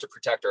 we have to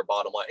protect our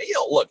bottom line. And,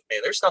 look, man,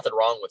 there's nothing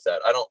wrong with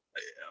that. I'm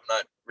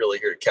not really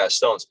here to cast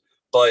stones,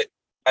 but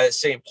at the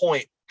same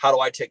point, how do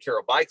I take care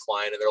of my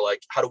client? And they're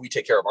like, how do we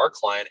take care of our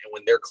client? And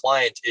when their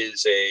client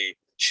is a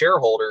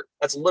shareholder,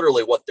 that's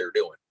literally what they're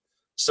doing.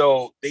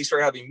 So they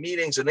start having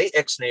meetings and they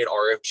ixnayed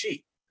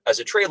RFG as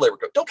a trade labor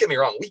code. Don't get me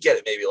wrong, we get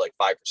it maybe like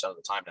 5% of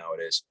the time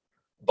nowadays,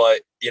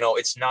 but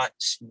it's not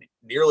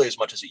nearly as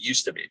much as it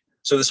used to be.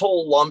 So this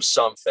whole lump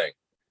sum thing,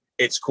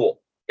 it's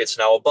cool. It's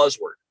now a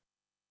buzzword.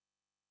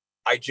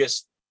 I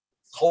just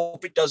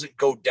hope it doesn't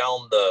go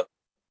down the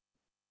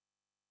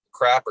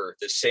crapper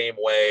the same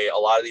way a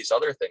lot of these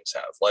other things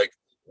have. Like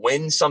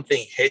when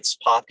something hits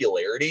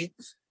popularity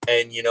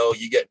and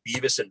you get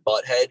Beavis and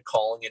Butthead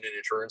calling in an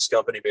insurance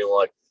company being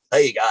like,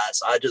 hey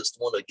guys, I just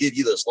want to give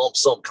you this lump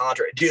sum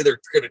contract. Dude,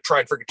 they're going to try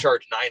and freaking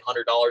charge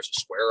 $900 a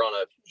square on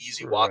a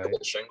easy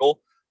walkable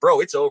shingle. Bro,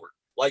 it's over.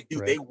 Like,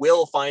 dude, they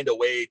will find a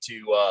way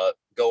to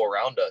go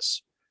around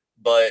us.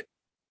 But,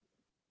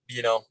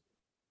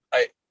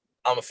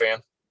 I'm a fan.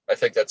 I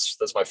think that's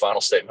my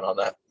final statement on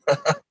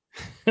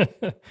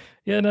that.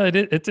 Yeah, no,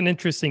 it's an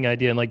interesting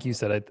idea. And like you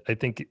said, I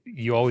think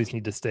you always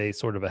need to stay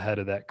sort of ahead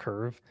of that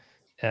curve.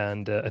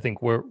 And I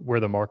think where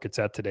the market's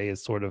at today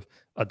is sort of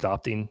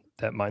adopting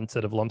that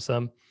mindset of lump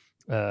sum.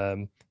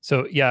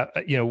 So yeah,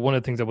 one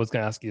of the things I was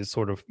going to ask you is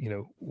sort of,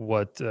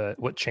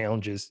 what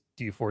challenges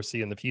do you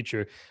foresee in the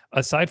future?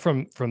 Aside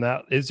from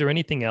that, is there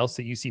anything else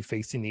that you see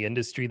facing the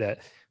industry that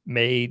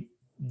may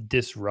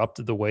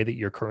disrupt the way that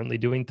you're currently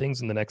doing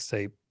things in the next,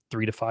 say,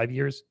 3 to 5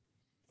 years?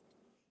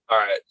 All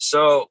right.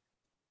 So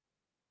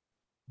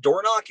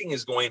door knocking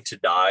is going to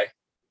die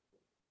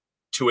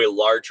to a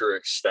larger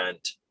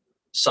extent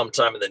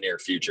sometime in the near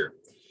future.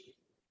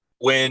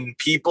 When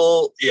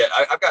people,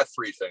 I've got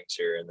 3 things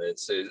here, and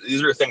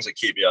these are things that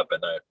keep me up at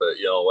night, but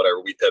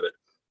whatever, we pivot.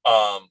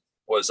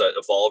 Was that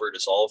evolve or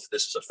dissolve?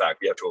 This is a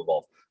fact. We have to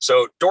evolve.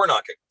 So door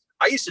knocking.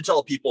 I used to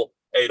tell people,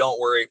 hey, don't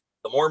worry.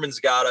 The Mormons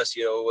got us,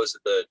 was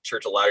it the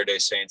Church of Latter-day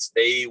Saints?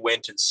 They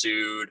went and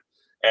sued,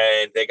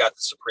 and they got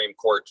the Supreme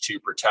Court to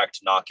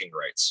protect knocking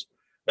rights.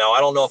 Now, I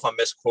don't know if I'm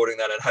misquoting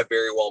that, and I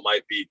very well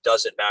might be.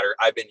 Doesn't matter.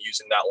 I've been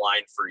using that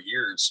line for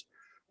years,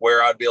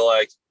 where I'd be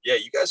like, yeah,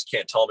 you guys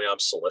can't tell me I'm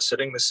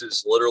soliciting. This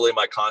is literally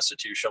my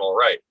constitutional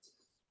right.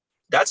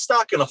 That's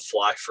not going to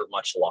fly for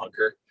much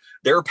longer.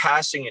 They're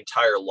passing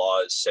entire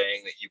laws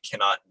saying that you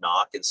cannot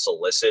knock and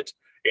solicit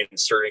in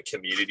certain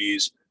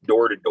communities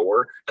door to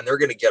door, and they're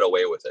going to get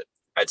away with it.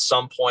 At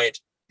some point,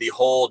 the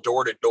whole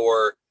door to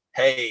door,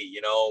 hey,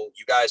 you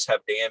guys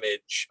have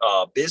damage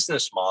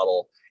business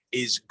model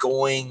is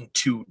going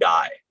to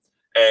die.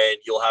 And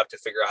you'll have to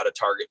figure out how to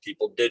target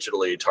people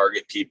digitally,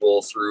 target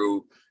people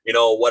through,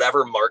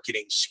 whatever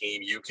marketing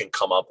scheme you can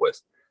come up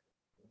with.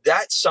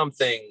 That's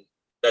something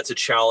that's a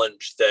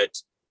challenge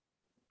that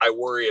I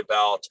worry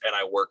about and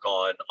I work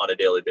on a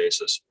daily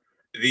basis.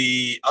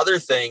 The other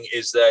thing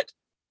is that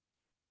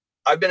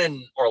I've been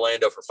in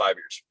Orlando for 5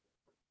 years.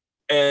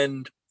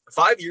 And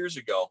 5 years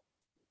ago,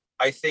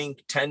 I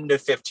think 10 to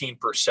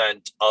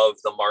 15%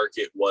 of the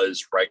market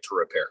was right to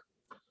repair.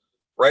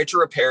 Right to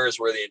repair is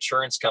where the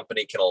insurance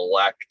company can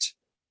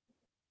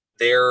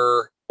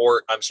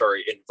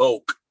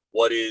invoke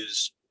what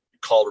is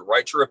called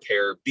right to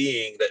repair,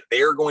 being that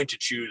they are going to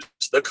choose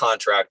the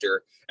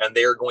contractor and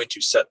they are going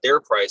to set their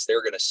price.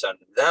 They're going to send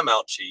them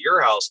out to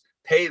your house,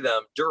 pay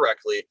them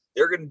directly.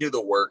 They're going to do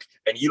the work,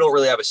 and you don't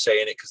really have a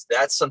say in it because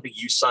that's something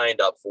you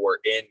signed up for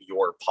in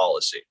your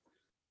policy.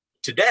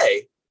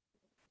 Today,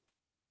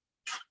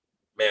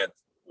 man,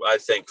 I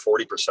think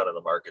 40% of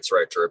the market's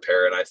right to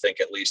repair, and I think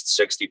at least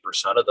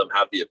 60% of them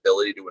have the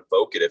ability to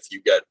invoke it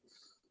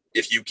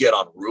if you get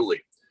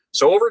unruly.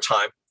 So over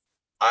time,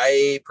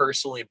 I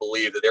personally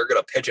believe that they're going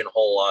to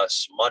pigeonhole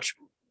us much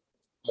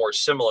more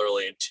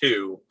similarly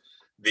into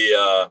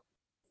the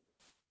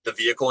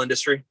vehicle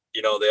industry.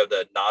 They have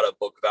the not a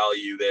book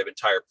value. They have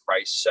entire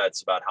price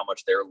sets about how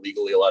much they're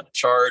legally allowed to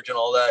charge and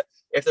all that.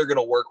 If they're going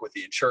to work with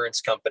the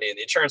insurance company, and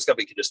the insurance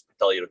company can just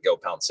tell you to go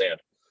pound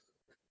sand.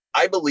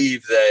 I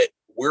believe that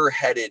we're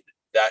headed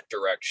that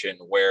direction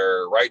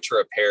where right to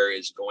repair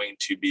is going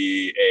to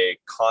be a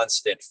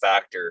constant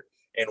factor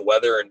in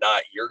whether or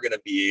not you're going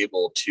to be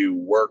able to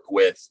work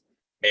with,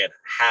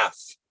 half,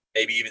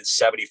 maybe even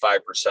 75%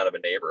 of a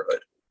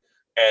neighborhood.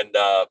 And,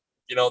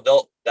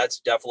 that's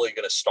definitely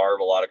going to starve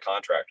a lot of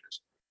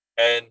contractors.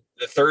 And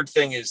the third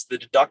thing is the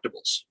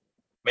deductibles.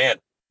 Man,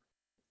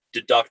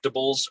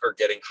 deductibles are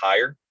getting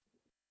higher.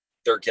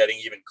 They're getting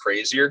even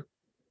crazier.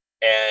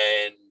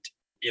 And,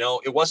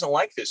 it wasn't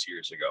like this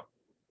years ago.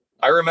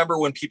 I remember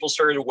when people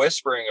started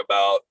whispering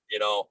about,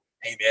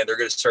 hey man, they're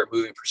going to start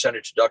moving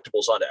percentage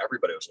deductibles onto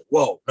everybody. I was like,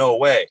 whoa, no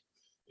way.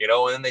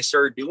 And then they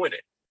started doing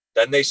it.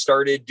 Then they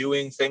started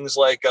doing things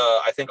like,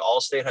 I think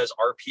Allstate has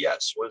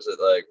RPS. What is it,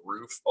 like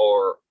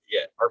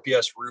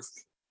RPS roof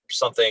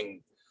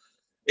something.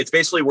 It's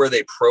basically where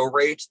they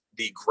prorate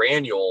the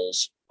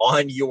granules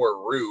on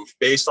your roof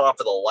based off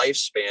of the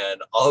lifespan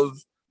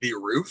of the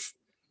roof.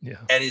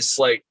 Yeah. And it's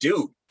like,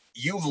 dude,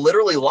 you've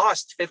literally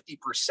lost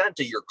 50%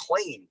 of your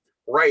claim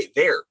right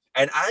there.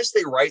 And as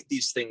they write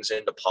these things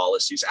into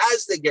policies,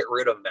 as they get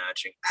rid of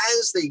matching,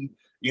 as they,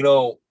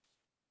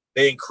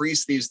 they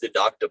increase these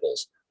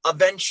deductibles,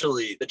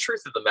 eventually the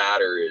truth of the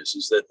matter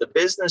is that the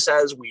business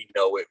as we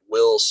know it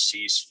will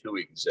cease to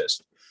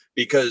exist.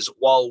 Because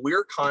while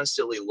we're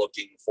constantly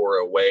looking for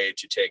a way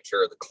to take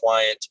care of the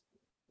client,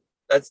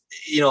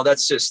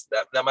 that's just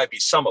that might be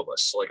some of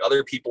us. Like,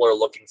 other people are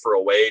looking for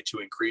a way to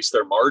increase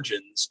their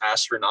margins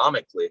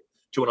astronomically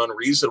to an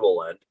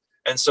unreasonable end.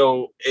 And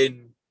so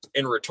in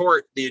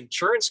retort, the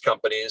insurance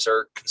companies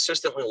are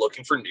consistently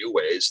looking for new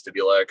ways to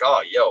be like,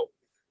 oh, yo,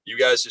 you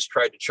guys just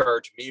tried to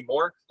charge me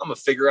more. I'm going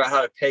to figure out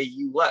how to pay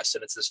you less.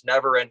 And it's this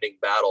never ending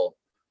battle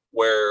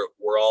where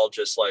we're all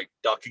just like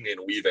ducking and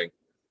weaving.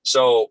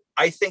 So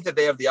I think that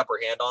they have the upper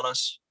hand on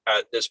us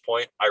at this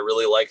point. I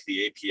really like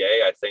the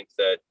APA. I think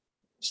that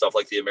stuff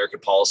like the American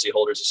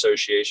Policyholders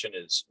Association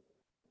is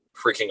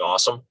freaking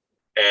awesome.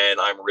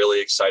 And I'm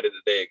really excited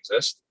that they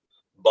exist.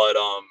 But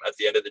at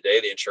the end of the day,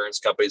 the insurance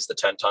company is the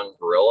 10-ton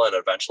gorilla, and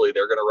eventually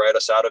they're going to write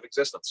us out of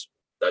existence.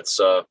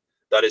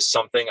 That is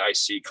something I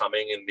see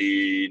coming in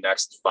the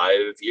next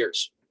 5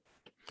 years.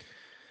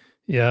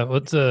 Yeah, well,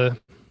 it's a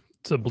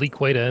bleak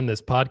way to end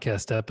this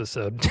podcast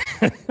episode.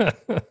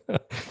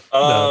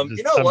 No,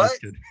 you know what?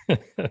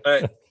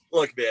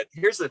 Look, man,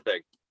 here's the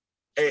thing.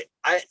 Hey,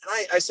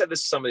 I said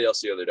this to somebody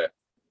else the other day.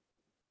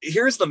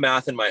 Here's the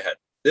math in my head.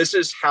 This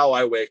is how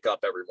I wake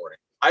up every morning.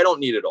 I don't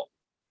need it all.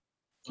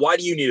 Why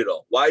do you need it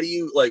all? Why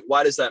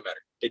does that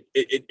matter?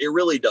 It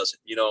really doesn't.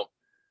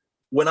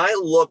 When I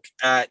look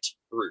at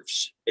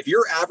roofs, if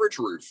your average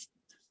roof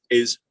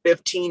is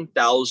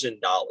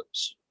 $15,000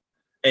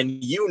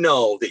 and you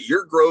know that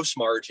your gross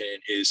margin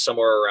is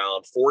somewhere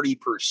around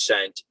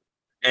 40%,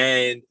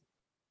 and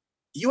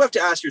you have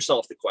to ask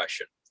yourself the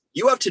question,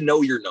 you have to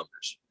know your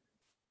numbers.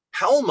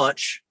 How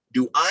much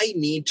do I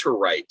need to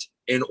write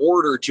in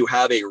order to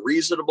have a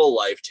reasonable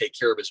life, take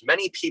care of as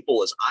many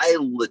people as I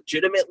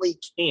legitimately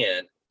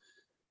can?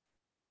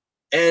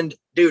 And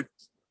dude,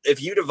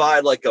 if you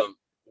divide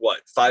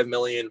 5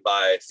 million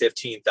by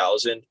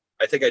 15,000,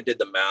 I think I did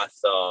the math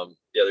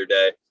the other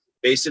day.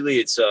 Basically,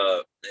 it's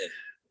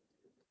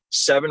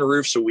 7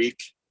 roofs a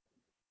week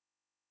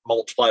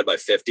multiplied by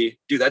 50.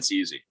 Dude, that's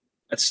easy.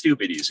 That's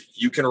stupid easy.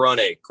 You can run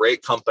a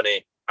great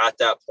company at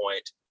that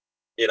point.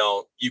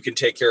 You can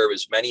take care of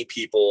as many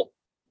people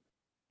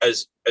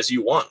as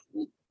you want,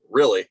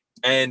 really.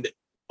 And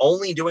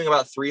only doing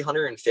about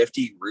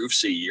 350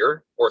 roofs a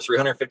year or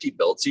 350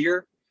 builds a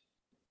year,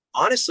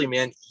 honestly,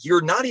 man,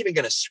 you're not even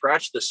going to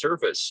scratch the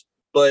surface,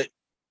 but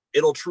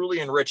it'll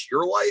truly enrich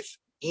your life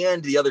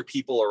and the other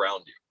people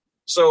around you.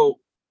 So,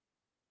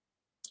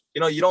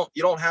 you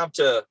don't have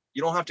to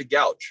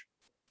gouge.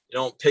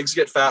 Pigs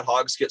get fat,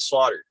 hogs get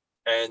slaughtered.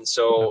 And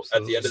so Absolutely.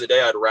 At the end of the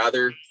day,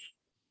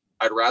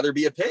 I'd rather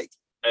be a pig.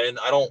 And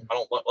I don't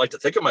like to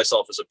think of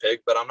myself as a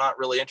pig, but I'm not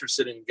really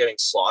interested in getting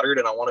slaughtered.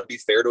 And I want to be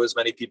fair to as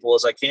many people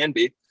as I can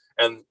be.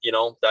 And,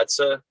 that's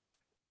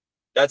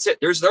it.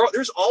 There's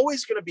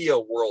always going to be a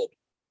world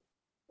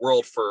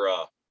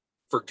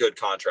for good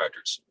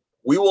contractors.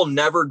 We will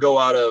never go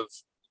out of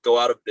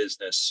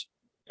business,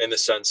 in the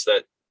sense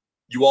that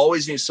you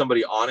always need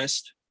somebody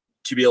honest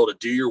to be able to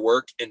do your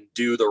work and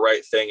do the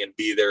right thing and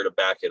be there to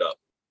back it up.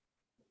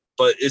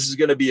 But this is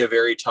going to be a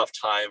very tough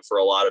time for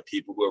a lot of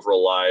people who have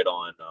relied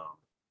on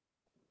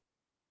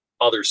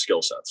other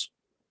skill sets.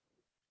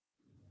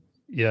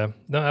 Yeah,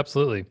 no,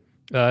 absolutely.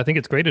 I think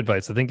it's great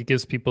advice. I think it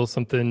gives people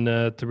something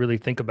to really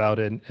think about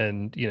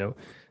and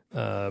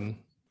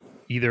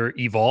either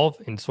evolve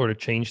and sort of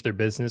change their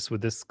business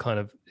with this kind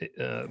of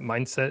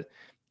mindset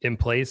in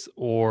place,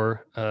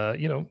 or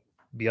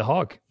be a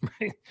hog.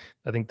 Right?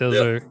 I think those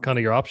are kind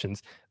of your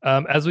options.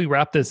 As we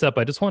wrap this up,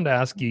 I just wanted to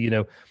ask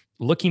you,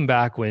 looking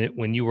back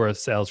when you were a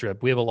sales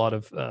rep, we have a lot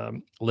of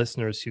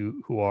listeners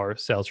who are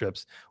sales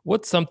reps.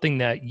 What's something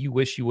that you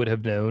wish you would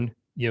have known,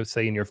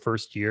 say in your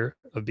first year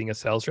of being a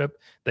sales rep,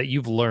 that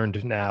you've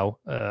learned now,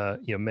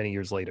 many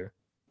years later?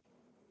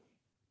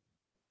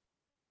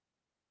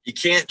 You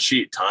can't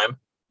cheat time.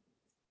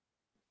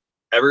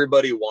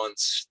 Everybody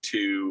wants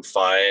to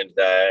find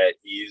that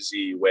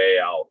easy way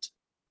out.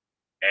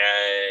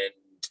 And,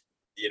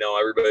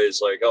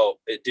 everybody's like, oh,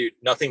 dude,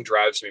 nothing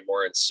drives me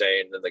more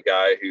insane than the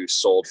guy who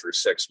sold for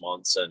 6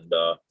 months and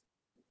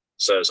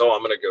says, "Oh,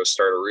 I'm going to go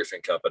start a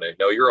roofing company."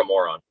 No, you're a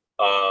moron.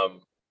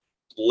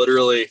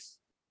 Literally,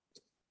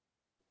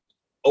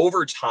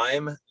 over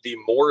time, the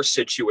more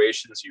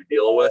situations you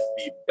deal with,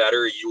 the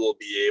better you will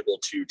be able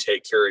to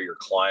take care of your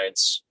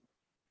clients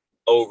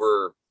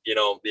over,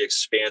 the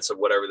expanse of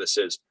whatever this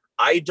is.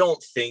 I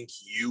don't think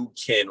you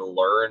can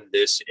learn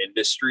this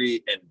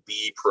industry and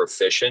be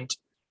proficient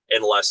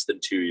in less than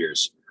 2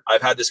 years.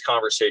 I've had this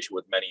conversation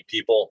with many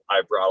people.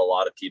 I've brought a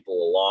lot of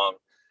people along,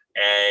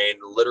 and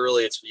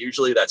literally it's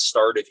usually that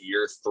start of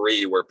year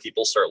 3 where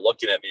people start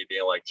looking at me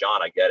being like,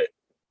 "John, I get it.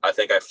 I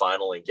think I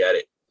finally get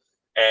it."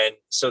 And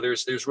so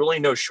there's really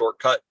no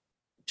shortcut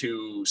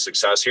to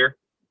success here.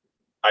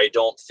 I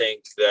don't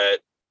think that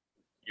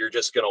you're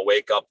just going to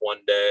wake up one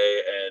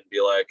day and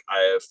be like, "I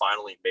have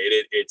finally made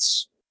it."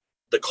 It's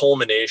the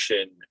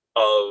culmination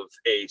of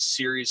a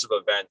series of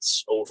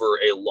events over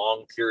a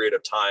long period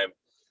of time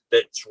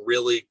that's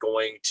really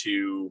going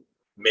to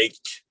make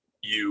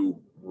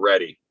you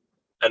ready.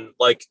 And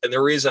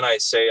the reason I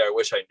say I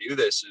wish I knew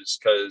this is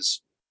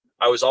because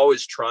I was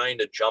always trying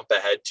to jump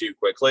ahead too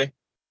quickly,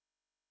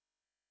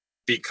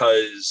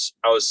 because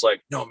I was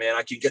like, "No, man,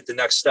 I can get the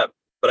next step."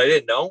 But I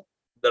didn't know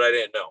that I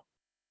didn't know.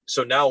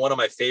 So now one of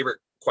my favorite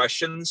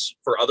questions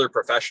for other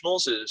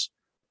professionals is,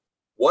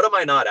 what am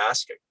I not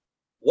asking?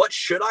 What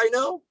should I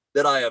know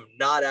that I am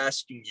not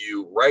asking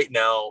you right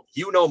now?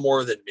 You know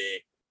more than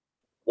me.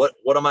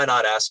 What am I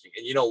not asking?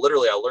 And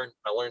literally I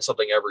learn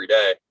something every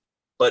day.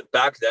 But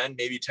back then,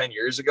 maybe 10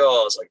 years ago,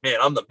 I was like, "Man,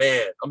 I'm the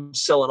man. I'm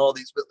selling all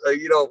these,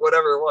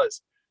 whatever it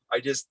was."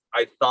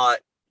 I thought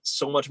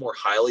so much more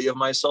highly of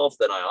myself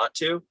than I ought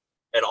to.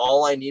 And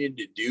all I needed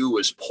to do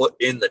was put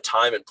in the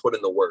time and put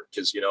in the work.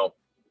 Because,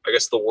 I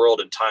guess the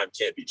world and time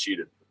can't be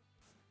cheated.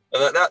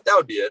 And that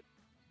would be it.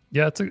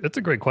 Yeah, it's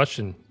a great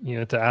question,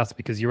 to ask,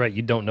 because you're right.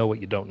 You don't know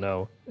what you don't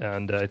know.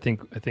 And I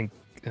think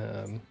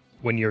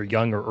when you're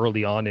young or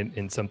early on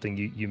in something,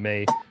 you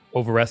may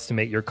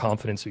overestimate your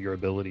confidence or your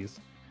abilities.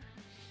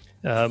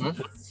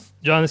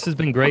 John, this has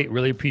been great.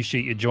 Really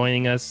appreciate you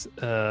joining us.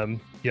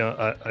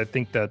 I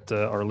think that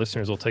our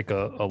listeners will take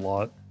a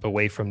lot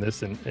away from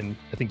this, and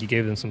I think you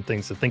gave them some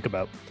things to think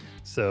about.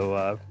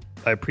 So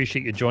I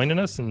appreciate you joining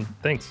us, and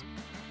thanks.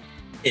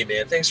 Hey,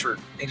 man, thanks for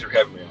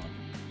having me on.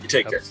 You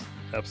take care.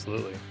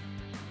 Absolutely.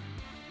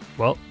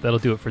 Well, that'll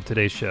do it for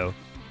today's show.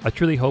 I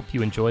truly hope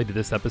you enjoyed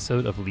this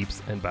episode of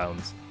Leaps and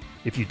Bounds.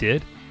 If you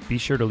did, be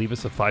sure to leave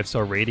us a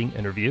 5-star rating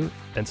and review,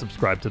 and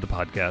subscribe to the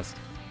podcast.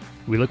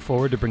 We look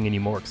forward to bringing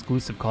you more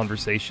exclusive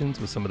conversations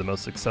with some of the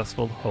most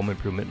successful home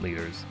improvement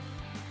leaders.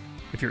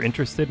 If you're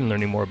interested in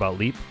learning more about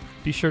Leap,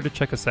 be sure to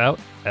check us out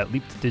at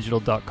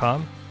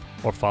leapdigital.com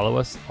or follow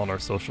us on our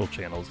social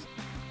channels.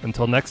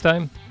 Until next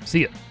time,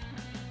 see ya.